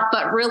shows up,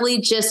 but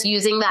really just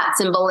using that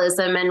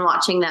symbolism and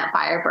watching that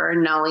fire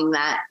burn, knowing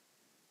that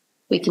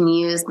we can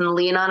use and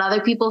lean on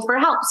other people for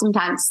help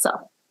sometimes. So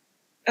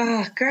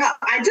Oh, girl,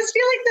 I just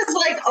feel like this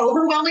like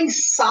overwhelming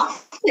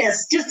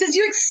softness. Just as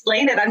you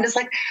explain it, I'm just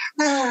like,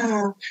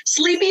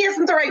 sleepy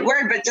isn't the right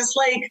word, but just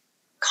like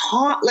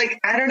calm. Like,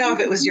 I don't know if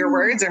it was your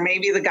words or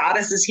maybe the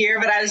goddess is here,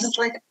 but I was just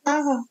like,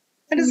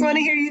 I just want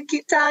to hear you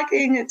keep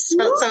talking. It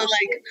felt so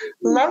like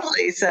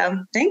lovely. So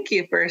thank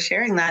you for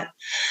sharing that.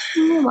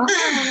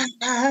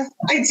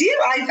 I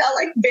do. I felt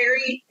like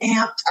very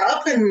amped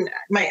up and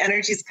my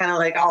energy is kind of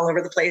like all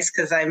over the place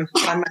because I'm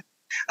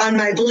on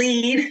my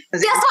bleed.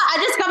 Guess what? I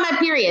just got my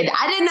period.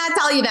 I did not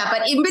tell you that,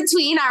 but in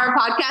between our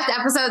podcast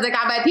episodes, I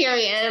got my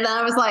period. And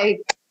I was like,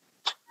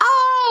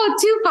 oh,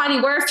 too funny.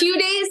 We're a few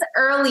days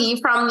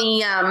early from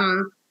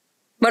the,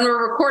 when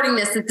we're recording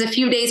this, it's a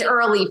few days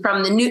early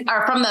from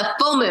the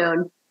full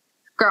moon,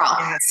 girl.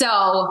 Yeah.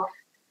 So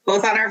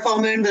both on our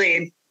full moon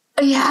bleed.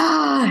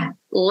 Yeah.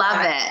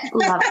 Love it.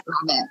 Love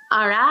it.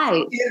 All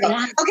right.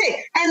 Yeah.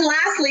 Okay. And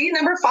lastly,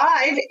 number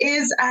 5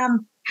 is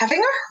having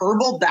a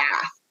herbal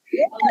bath.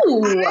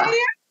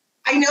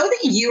 I know that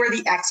you are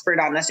the expert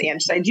on this,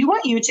 Ange. So I do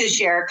want you to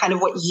share kind of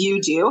what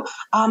you do.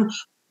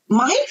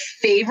 My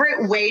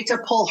favorite way to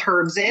pull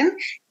herbs in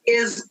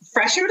is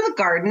fresh out of the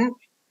garden.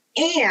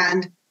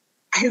 And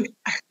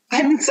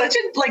I'm such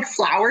a like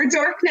flower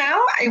dork now.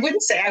 I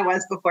wouldn't say I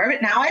was before,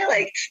 but now I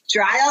like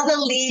dry all the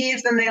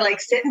leaves and they like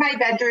sit in my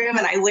bedroom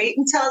and I wait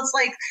until it's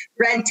like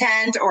red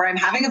tint or I'm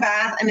having a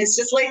bath. And it's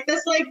just like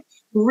this like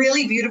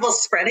really beautiful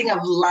spreading of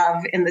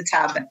love in the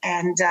tub.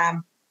 And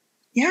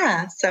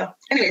yeah. So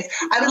anyways,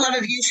 I would love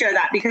if you share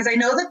that because I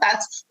know that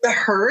that's the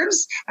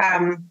herbs.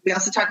 We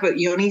also talk about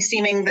yoni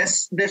steaming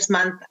this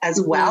month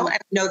as well. And I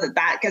know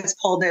that gets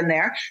pulled in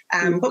there.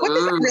 But what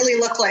does it really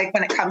look like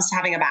when it comes to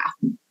having a bath?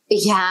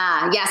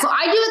 Yeah. So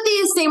I do it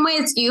the same way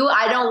as you.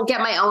 I don't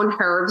get my own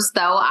herbs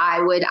though. I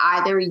would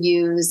either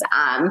use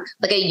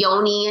like a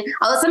yoni.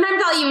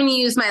 Sometimes I'll even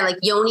use my like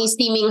yoni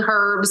steaming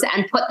herbs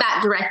and put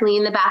that directly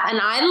in the bath. And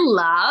I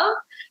love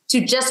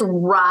to just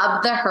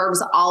rub the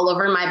herbs all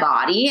over my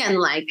body and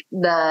like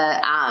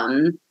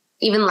the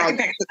even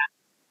like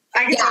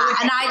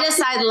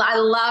I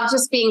love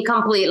just being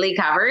completely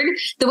covered.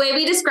 The way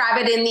we describe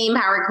it in the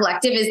Empowered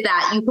Collective is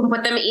that you can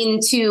put them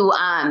into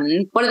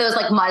one of those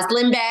like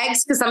muslin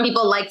bags because some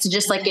people like to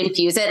just like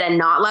infuse it and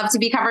not love to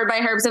be covered by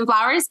herbs and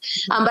flowers.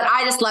 But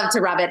I just love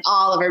to rub it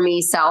all over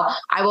me. So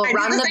I will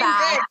run the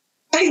bath.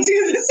 I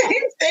do the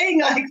same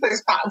thing. Like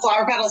there's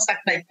flower petals stuck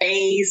in my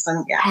face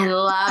and yeah. I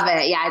love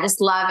it. Yeah.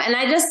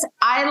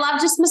 I love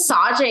just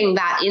massaging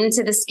that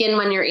into the skin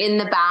when you're in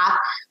the bath.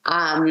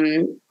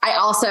 I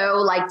also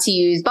like to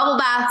use bubble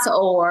baths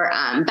or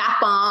bath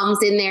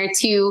bombs in there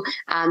too.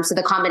 So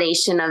the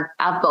combination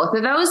of both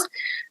of those,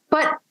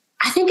 but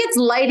I think it's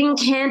lighting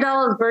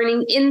candles,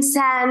 burning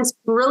incense,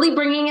 really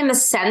bringing in the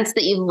scents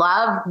that you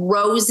love.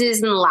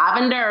 Roses and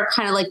lavender are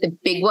kind of like the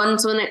big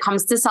ones when it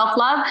comes to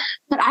self-love.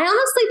 But I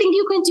honestly think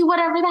you can do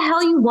whatever the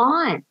hell you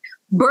want.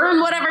 Burn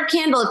whatever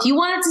candle. If you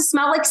want it to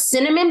smell like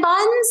cinnamon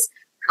buns,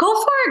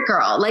 go for it,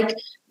 girl. Like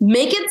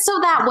make it so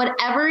that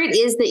whatever it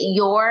is that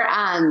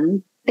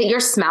you're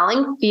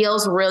smelling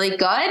feels really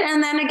good.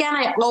 And then again,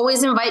 I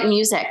always invite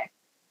music.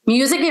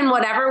 Music in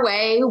whatever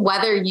way,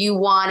 whether you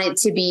want it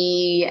to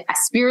be a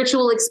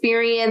spiritual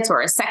experience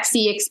or a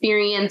sexy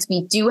experience.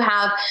 We do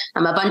have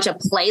a bunch of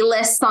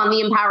playlists on the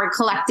Empowered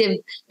Collective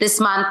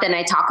this month. And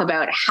I talk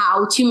about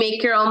how to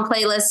make your own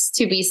playlists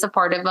to be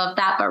supportive of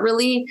that. But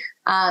really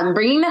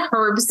bringing the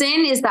herbs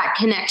in is that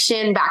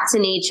connection back to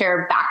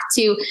nature, back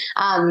to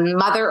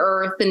Mother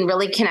Earth, and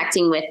really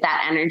connecting with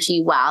that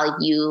energy while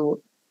you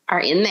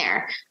are in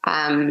there.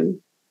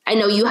 I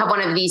know you have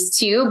one of these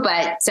too,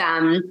 but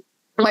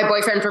my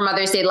boyfriend for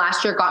Mother's Day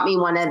last year got me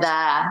one of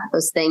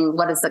those things.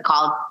 What is it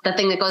called? The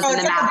thing that goes in the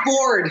mouth. Like a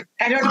board.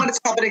 I don't know what it's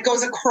called, but it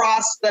goes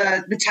across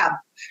the tub.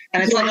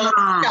 And it's like a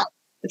little shelf.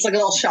 It's like a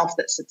little shelf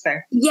that sits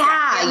there.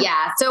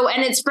 Yeah. So,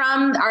 and it's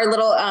from our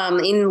little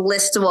in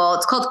Listowel.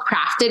 It's called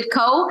Crafted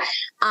Co.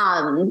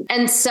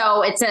 And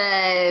so it's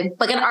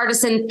like an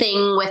artisan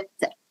thing with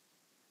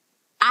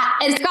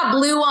it's got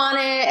blue on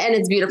it and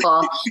it's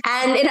beautiful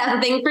and it has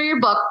a thing for your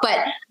book, but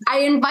I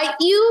invite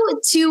you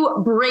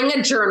to bring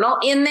a journal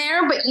in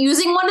there, but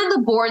using one of the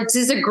boards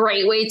is a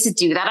great way to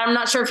do that. I'm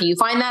not sure if you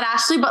find that,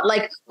 Ashley, but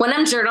like when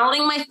I'm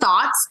journaling my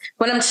thoughts,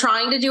 when I'm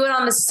trying to do it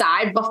on the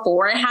side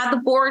before I had the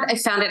board, I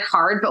found it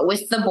hard, but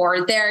with the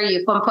board there,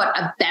 you can put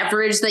a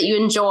beverage that you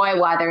enjoy,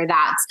 whether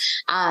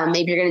that's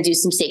maybe you're going to do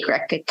some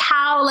sacred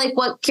cacao, like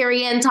what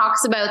Carrie Ann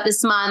talks about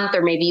this month,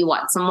 or maybe you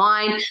want some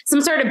wine,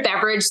 some sort of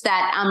beverage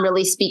that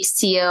really speaks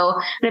to you.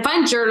 And if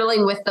I'm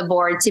journaling with the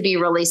board to be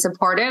really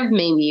supportive,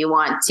 maybe you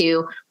want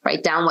to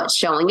write down what's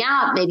showing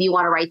up. Maybe you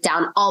want to write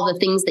down all the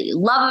things that you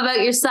love about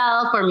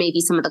yourself, or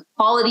maybe some of the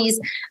qualities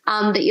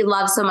that you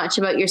love so much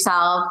about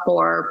yourself,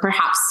 or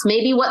perhaps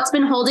maybe what's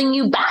been holding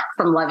you back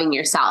from loving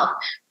yourself.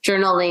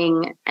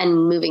 Journaling and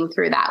moving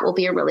through that will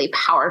be a really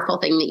powerful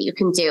thing that you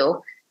can do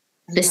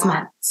this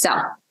month. So,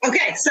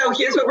 okay. So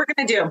here's what we're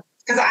going to do.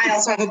 Because I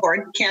also have a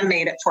board. Cam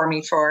made it for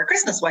me for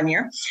Christmas one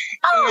year.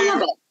 Oh, I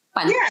love it.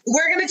 Fun. Yeah,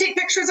 we're going to take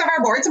pictures of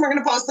our boards and we're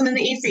going to post them in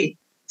the EC.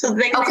 So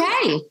they can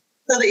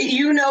so that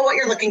you know what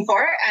you're looking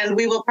for. And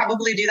we will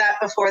probably do that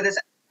before this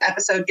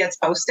episode gets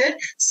posted.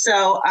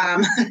 So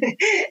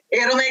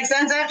it'll make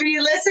sense after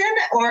you listen,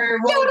 or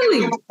we'll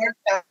Totally.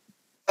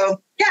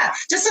 So yeah,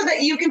 just so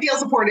that you can feel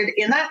supported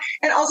in that.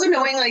 And also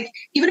knowing, like,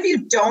 even if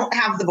you don't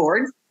have the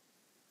board,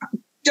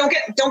 don't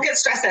get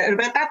stressed out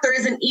about that. There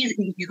is an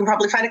easy, you can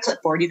probably find a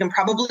clipboard. You can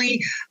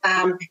probably,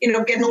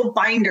 get an old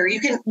binder.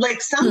 You can,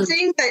 like,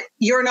 something that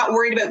you're not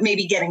worried about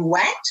maybe getting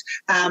wet,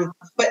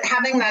 but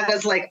having that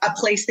as like a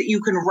place that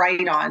you can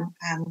write on,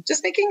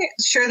 just making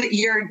sure that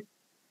you're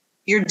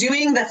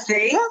doing the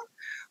thing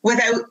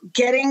without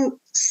getting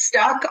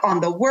stuck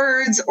on the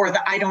words or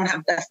the I don't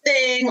have the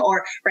thing,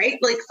 or right,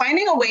 like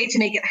finding a way to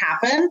make it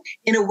happen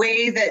in a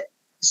way that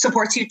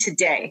supports you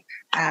today.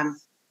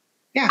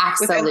 Yeah,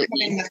 absolutely. Without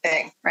doing the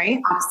thing,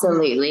 right?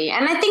 Absolutely.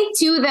 And I think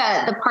too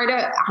the part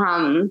of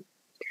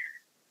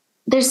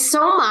there's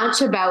so much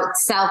about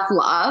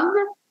self-love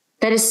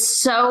that is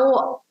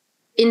so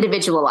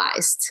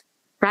individualized,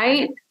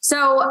 right?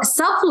 So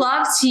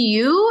self-love to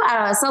you,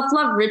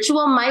 self-love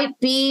ritual might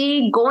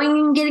be going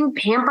and getting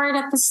pampered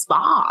at the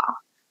spa,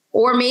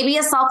 or maybe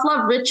a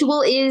self-love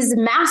ritual is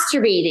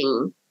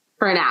masturbating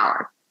for an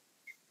hour.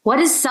 What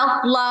is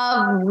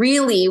self-love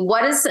really?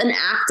 What is an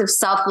act of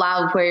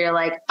self-love where you're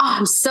like, oh,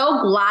 I'm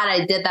so glad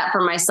I did that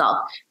for myself.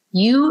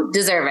 You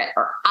deserve it,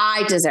 or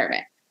I deserve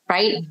it,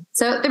 right?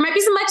 So there might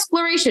be some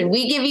exploration.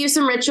 We give you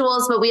some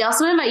rituals, but we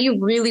also invite you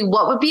really,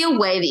 what would be a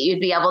way that you'd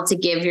be able to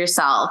give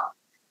yourself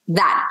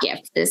that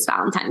gift this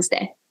Valentine's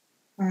Day?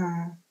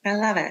 I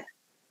love it.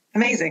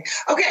 Amazing.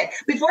 Okay,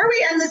 before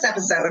we end this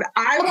episode,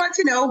 I want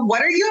to know,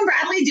 what are you and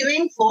Bradley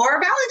doing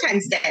for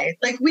Valentine's Day?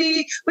 Like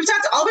we've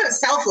talked all about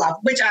self-love,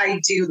 which I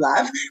do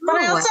love, but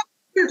I also,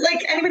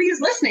 like, anybody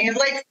who's listening is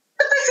like,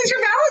 this is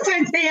your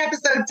Valentine's Day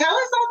episode. Tell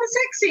us all the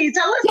sexy.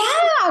 Tell us.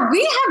 Yeah,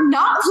 we have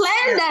not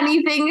planned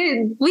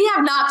anything. We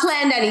have not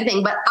planned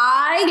anything, but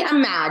I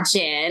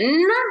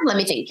imagine, let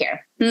me think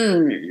here.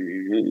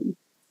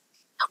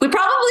 We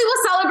probably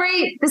will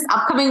celebrate this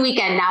upcoming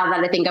weekend now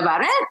that I think about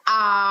it.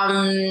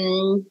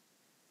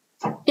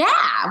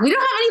 Yeah, we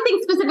don't have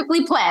anything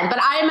specifically planned,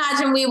 but I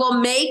imagine we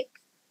will make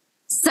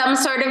some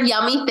sort of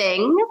yummy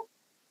thing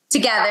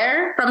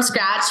together from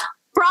scratch,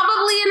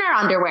 probably in our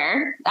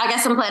underwear. I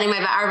guess I'm planning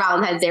our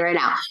Valentine's Day right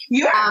now.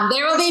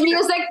 There will be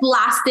music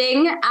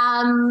blasting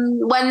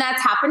when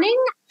that's happening.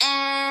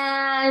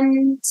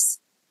 And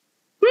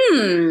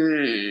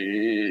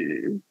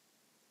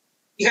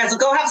you guys will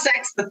go have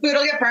sex, the food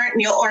will get burnt,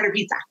 and you'll order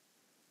pizza.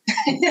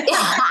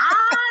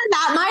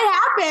 That might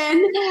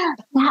happen.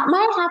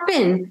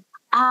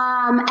 And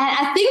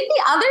I think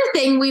the other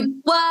thing we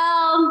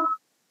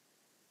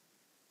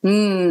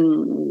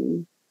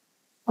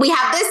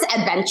have this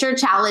adventure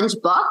challenge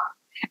book,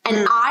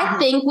 and I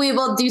think we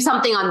will do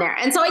something on there.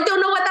 And so I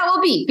don't know what that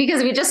will be,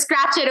 because we just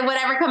scratch it and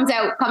whatever comes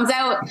out.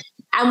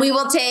 And we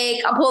will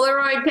take a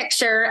Polaroid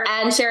picture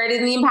and share it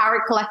in the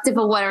Empowered Collective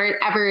of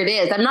whatever it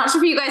is. I'm not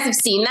sure if you guys have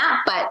seen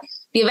that, but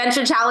the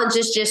adventure challenge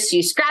is just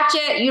you scratch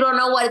it. You don't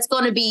know what it's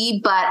going to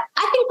be, but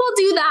I think we'll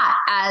do that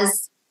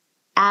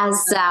as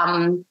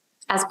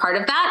part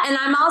of that. And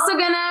I'm also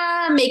going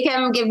to make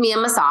him give me a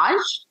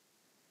massage.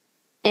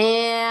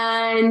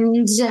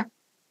 And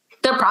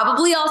there'll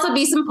probably also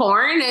be some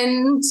porn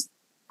and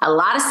a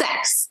lot of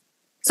sex.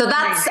 So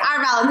that's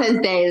our Valentine's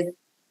Day,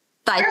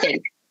 I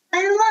think.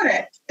 I love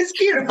it. It's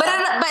beautiful. But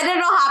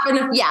it'll happen,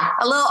 a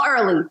little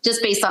early,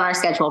 just based on our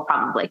schedule,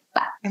 probably.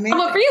 But how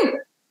about for you?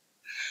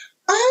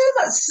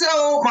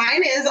 So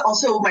mine is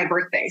also my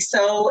birthday.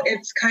 So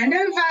it's kind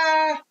of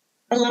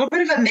a little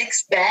bit of a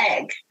mixed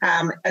bag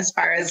as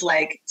far as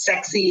like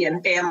sexy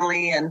and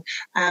family. And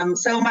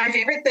so my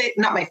favorite thing,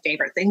 not my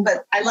favorite thing,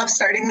 but I love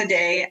starting the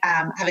day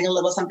having a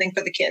little something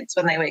for the kids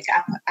when they wake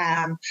up.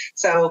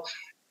 So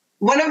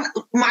one of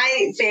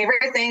my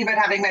favorite things about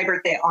having my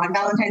birthday on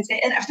Valentine's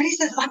Day, and everybody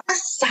says, that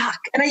must suck.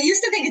 And I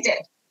used to think it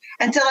did,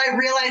 until I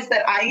realized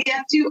that I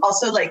get to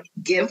also like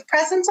give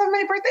presents on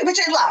my birthday, which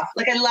I love.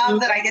 Like, I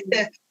love that I get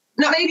to,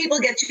 not many people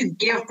get to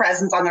give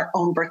presents on their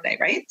own birthday,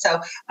 right?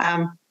 So,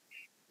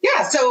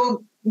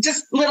 so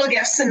just little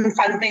gifts and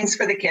fun things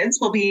for the kids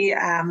will be,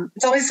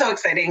 it's always so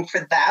exciting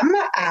for them.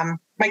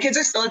 My kids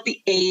are still at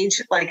the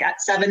age, like at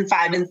 7,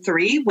 5, and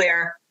 3,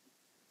 where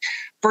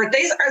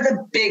birthdays are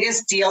the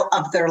biggest deal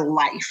of their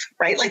life,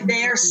 right? Like,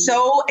 they are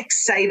so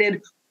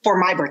excited for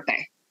my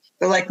birthday.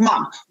 They're like,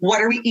 Mom,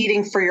 what are we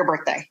eating for your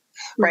birthday?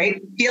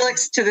 Right?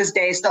 Felix to this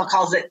day still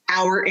calls it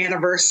our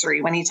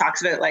anniversary when he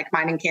talks about like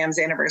mine and Cam's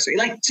anniversary.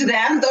 Like, to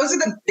them, those are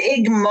the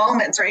big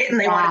moments, right? And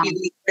they want to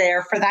be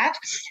there for that.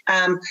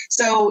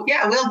 So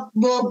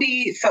we'll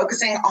be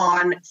focusing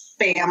on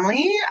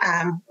family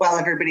while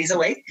everybody's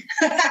awake.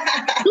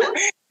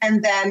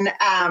 And then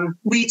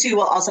we too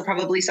will also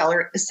probably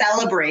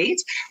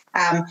celebrate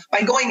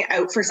by going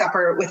out for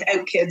supper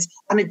without kids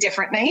on a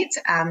different night,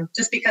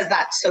 just because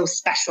that's so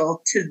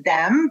special to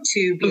them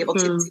to be able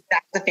to do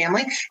that with the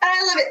family. And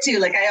I love it too.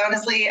 Like, I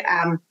honestly,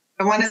 I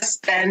want to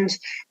spend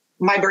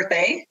my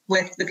birthday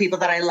with the people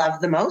that I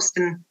love the most.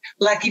 And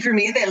lucky for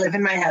me, they live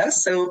in my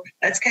house. So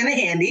that's kind of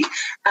handy.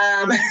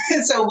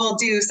 So we'll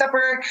do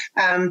supper,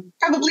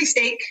 probably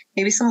steak,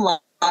 maybe some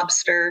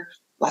lobster,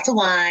 lots of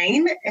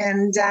wine,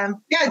 and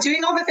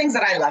doing all the things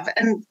that I love.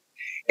 And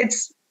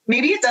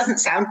maybe it doesn't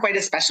sound quite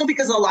as special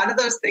because a lot of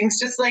those things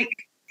just like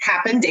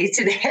happen day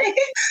to day.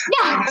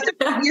 Yeah.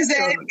 Music,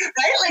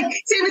 right? Like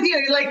same with you.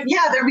 You're like,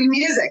 yeah, there'll be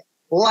music,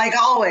 like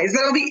always.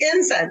 There'll be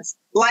incense,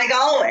 like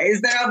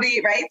always. There'll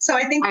be, right? So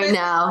I think I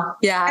know.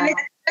 Yeah. And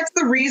that's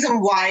the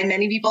reason why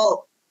many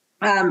people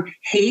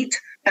hate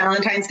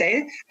Valentine's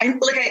Day. I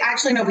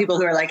actually know people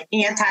who are like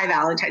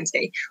anti-Valentine's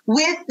Day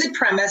with the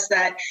premise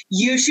that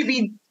you should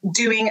be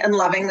doing and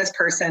loving this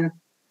person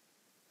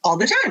all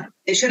the time.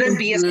 It shouldn't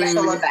be a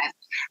special event.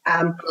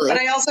 But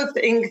I also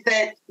think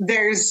that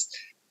there's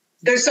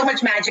so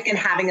much magic in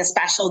having a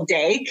special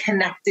day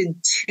connected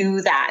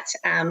to that.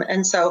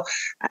 And so,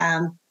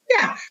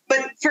 but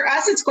for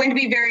us, it's going to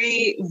be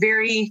very,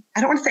 very,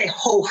 I don't want to say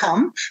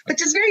ho-hum, but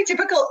just very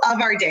typical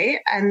of our day.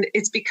 And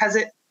it's because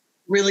it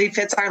really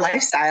fits our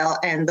lifestyle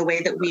and the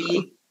way that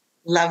we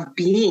love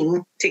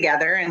being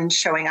together and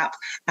showing up.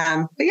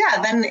 But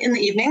yeah, then in the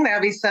evening,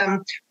 there'll be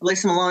some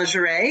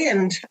lingerie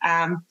and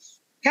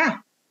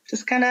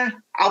just kind of,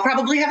 I'll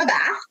probably have a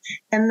bath.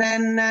 And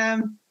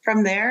then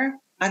from there,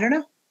 I don't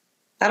know.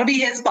 That'll be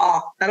his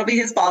ball. That'll be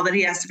his ball that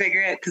he has to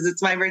figure it because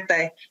it's my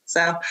birthday.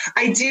 So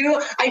I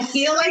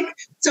feel like,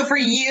 so for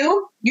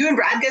you and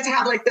Brad get to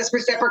have like this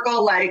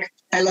reciprocal, like,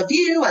 I love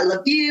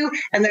you.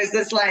 And there's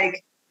this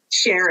like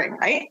sharing,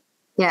 right?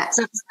 Yeah.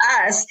 So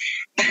for us,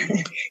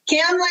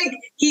 Cam, like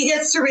he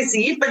gets to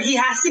receive, but he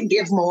has to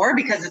give more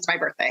because it's my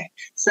birthday.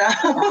 So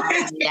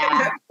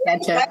yeah,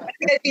 gotcha.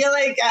 I feel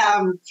like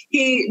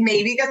he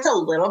maybe gets a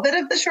little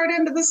bit of the short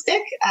end of the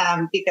stick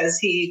because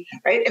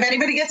right? If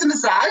anybody gets a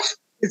massage,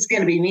 it's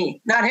going to be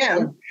me, not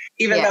him.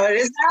 Even though it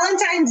is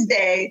Valentine's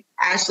Day,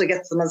 Ashley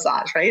gets the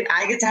massage, right?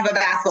 I get to have a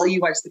bath while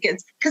you watch the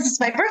kids because it's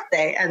my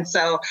birthday. And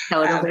so,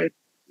 just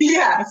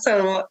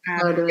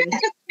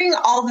doing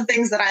all the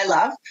things that I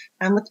love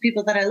with the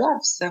people that I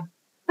love. So,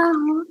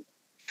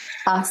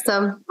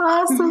 awesome.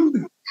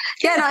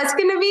 Yeah, no, it's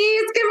gonna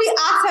be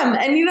awesome.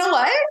 And you know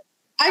what?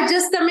 I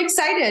just am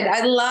excited.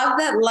 I love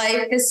that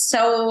life is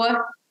so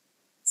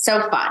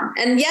fun.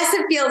 And yes,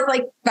 it feels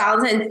like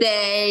Valentine's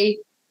Day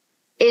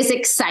is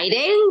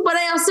exciting, but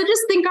I also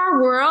just think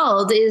our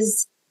world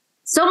is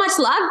so much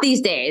love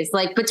these days,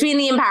 like between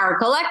the Empower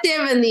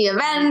Collective and the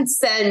events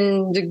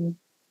and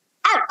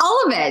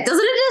all of it.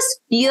 Doesn't it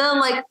just feel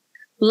like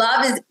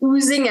love is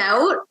oozing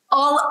out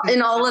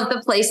in all of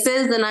the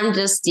places? And I'm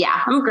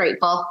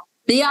grateful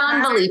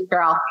beyond belief,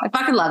 girl. I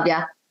fucking love you.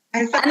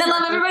 And I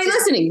love everybody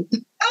listening.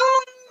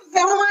 Oh,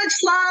 so much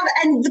love.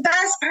 And the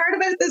best part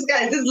about this,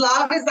 guys, is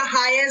love is the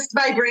highest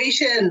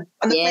vibration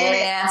on the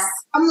planet.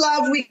 From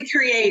love we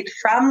create,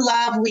 from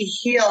love we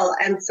heal.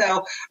 And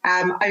so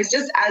I was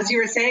just, as you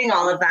were saying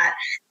all of that,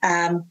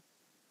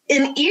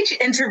 in each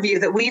interview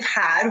that we've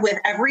had with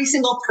every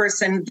single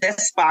person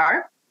this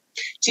far,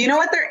 do you know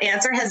what their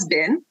answer has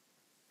been?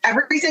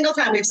 Every single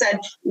time we've said,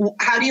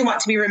 how do you want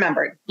to be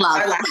remembered?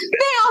 Love. They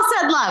all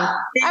said love.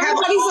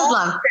 Everybody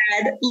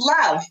said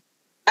love.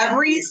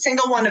 Every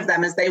single one of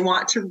them is they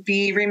want to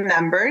be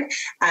remembered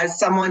as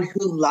someone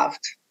who loved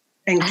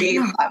and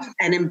gave love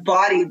and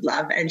embodied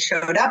love and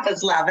showed up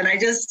as love. And I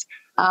just...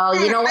 Oh,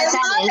 you know what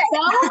that is,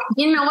 though?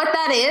 You know what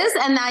that is?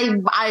 And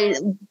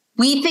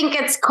we think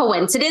it's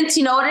coincidence.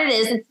 You know what it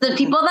is? It's the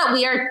people that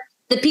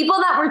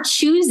we're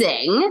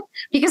choosing,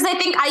 because I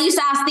think I used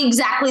to ask the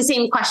exactly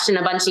same question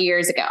a bunch of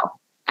years ago.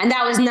 And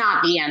that was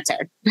not the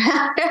answer.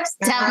 It's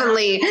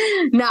definitely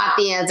not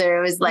the answer.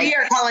 It was like... We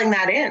are calling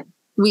that in.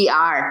 We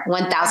are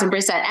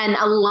 1000% and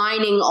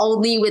aligning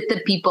only with the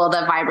people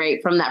that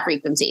vibrate from that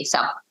frequency. So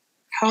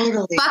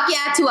totally. Fuck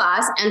yeah to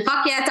us and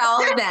fuck yeah to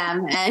all of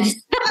them. And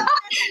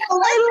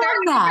I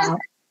love that.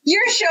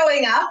 You're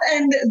showing up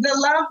and the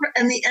love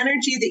and the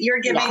energy that you're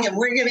giving and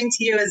we're giving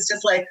to you is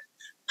just like,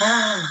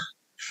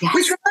 Yes.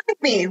 Which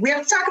reminds me, we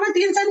have to talk about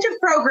the incentive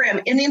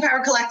program in the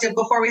Empower Collective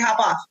before we hop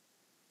off.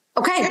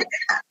 Okay.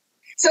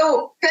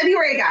 So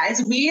February,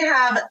 guys, we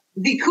have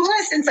the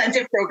coolest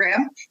incentive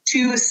program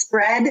to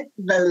spread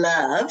the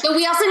love. So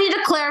we also need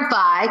to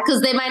clarify,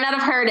 because they might not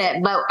have heard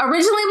it, but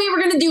originally we were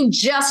going to do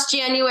just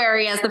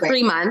January as the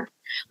free month.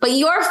 But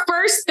your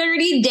first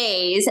 30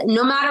 days,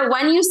 no matter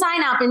when you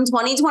sign up in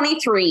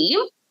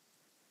 2023,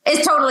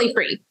 is totally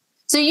free.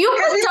 So you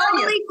can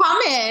totally come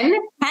in,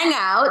 hang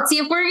out, see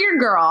if we're your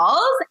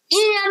girls,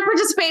 and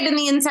participate in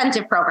the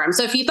incentive program.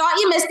 So if you thought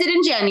you missed it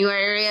in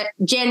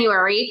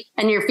January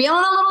and you're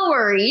feeling a little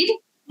worried,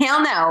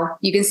 hell no.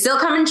 You can still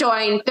come and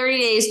join. 30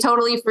 days,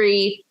 totally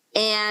free.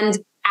 And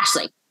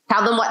Ashley,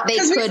 tell them what they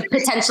could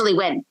potentially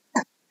win.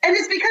 And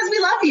it's because we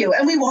love you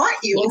and we want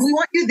you and we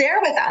want you there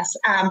with us.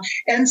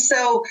 And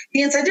so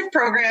the incentive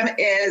program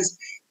is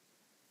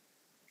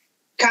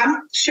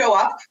come, show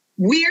up.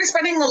 We are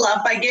spreading the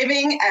love by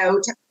giving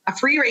out a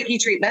free Reiki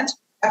treatment,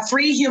 a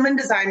free human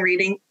design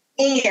reading,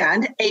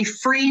 and a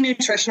free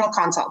nutritional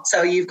consult.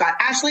 So you've got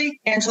Ashley,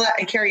 Angela,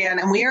 and Carrie Ann,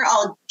 and we are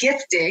all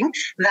gifting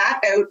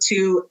that out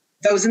to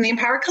those in the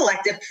Empower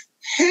Collective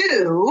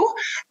who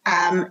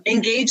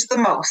engage the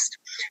most.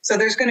 So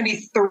there's going to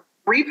be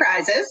 3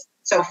 prizes.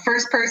 So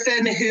first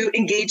person who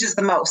engages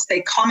the most,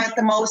 they comment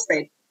the most,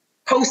 they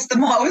post the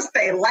most,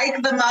 they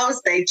like the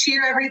most, they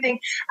cheer everything.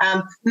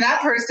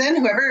 That person,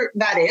 whoever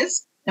that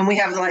is, and we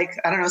have like,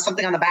 I don't know,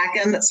 something on the back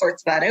end that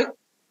sorts that out.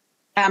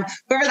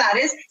 Whoever that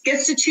is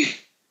gets to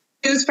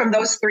choose from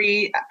those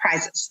 3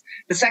 prizes.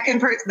 The second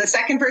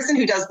person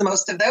who does the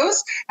most of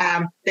those,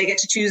 they get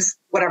to choose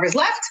whatever's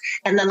left.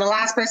 And then the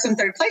last person,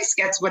 third place,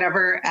 gets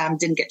whatever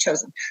didn't get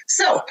chosen.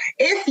 So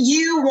if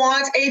you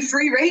want a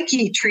free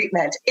Reiki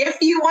treatment, if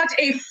you want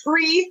a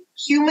free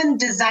human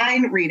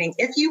design reading,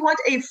 if you want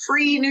a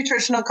free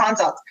nutritional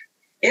consult,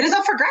 it is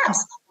up for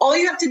grabs. All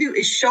you have to do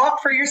is show up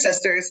for your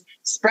sisters,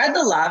 spread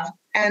the love,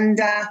 and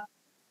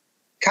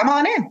come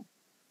on in.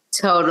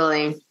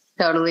 Totally.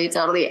 I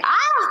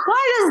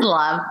just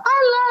love.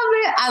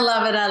 I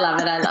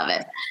love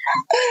it.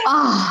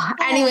 Oh,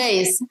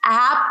 anyways,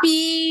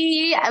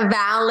 happy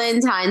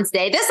Valentine's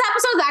Day. This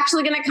episode is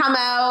actually going to come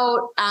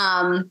out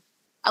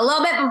a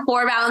little bit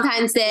before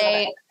Valentine's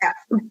Day,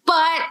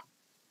 but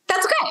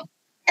that's okay.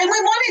 And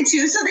we wanted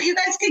to, so that you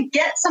guys could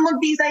get some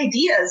of these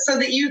ideas, so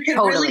that you could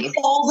really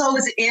pull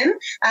those in,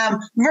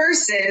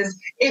 versus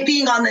it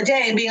being on the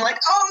day and being like,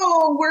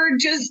 oh, we're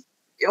just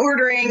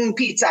ordering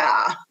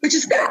pizza, which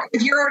is good.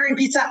 If you're ordering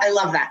pizza, I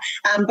love that.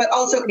 But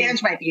also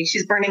Ange might be,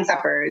 she's burning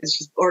supper,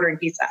 she's ordering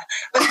pizza.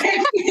 But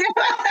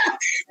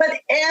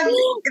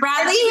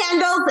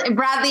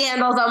Bradley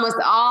handles almost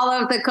all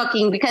of the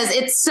cooking, because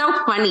it's so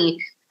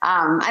funny.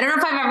 I don't know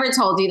if I've ever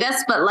told you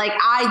this, but like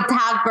I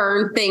have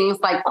burned things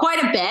like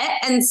quite a bit.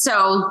 And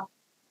so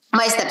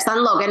my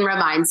stepson Logan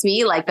reminds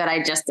me like that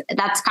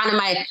that's kind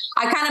of I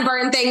kind of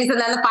burn things and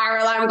then the fire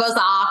alarm goes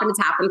off, and it's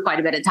happened quite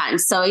a bit of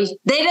times. So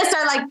they just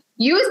are like,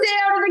 you stay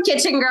out of the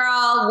kitchen,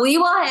 girl. We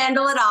will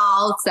handle it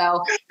all.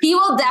 So he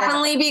will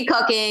definitely be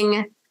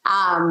cooking.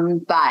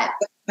 But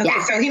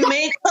yeah. So he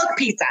may cook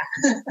pizza.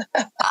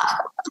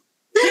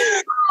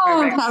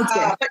 Sounds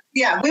good. But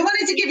yeah, we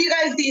wanted to give you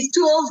guys these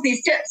tools,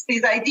 these tips,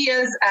 these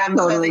ideas,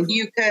 so that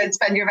you could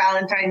spend your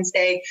Valentine's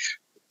Day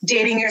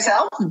dating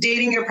yourself,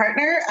 dating your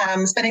partner,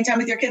 spending time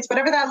with your kids,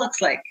 whatever that looks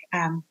like.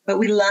 But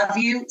we love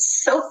you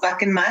so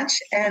fucking much,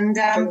 and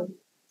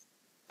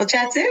we'll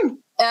chat soon.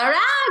 All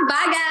right.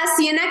 Bye, guys.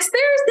 See you next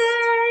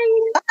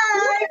Thursday.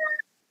 Bye.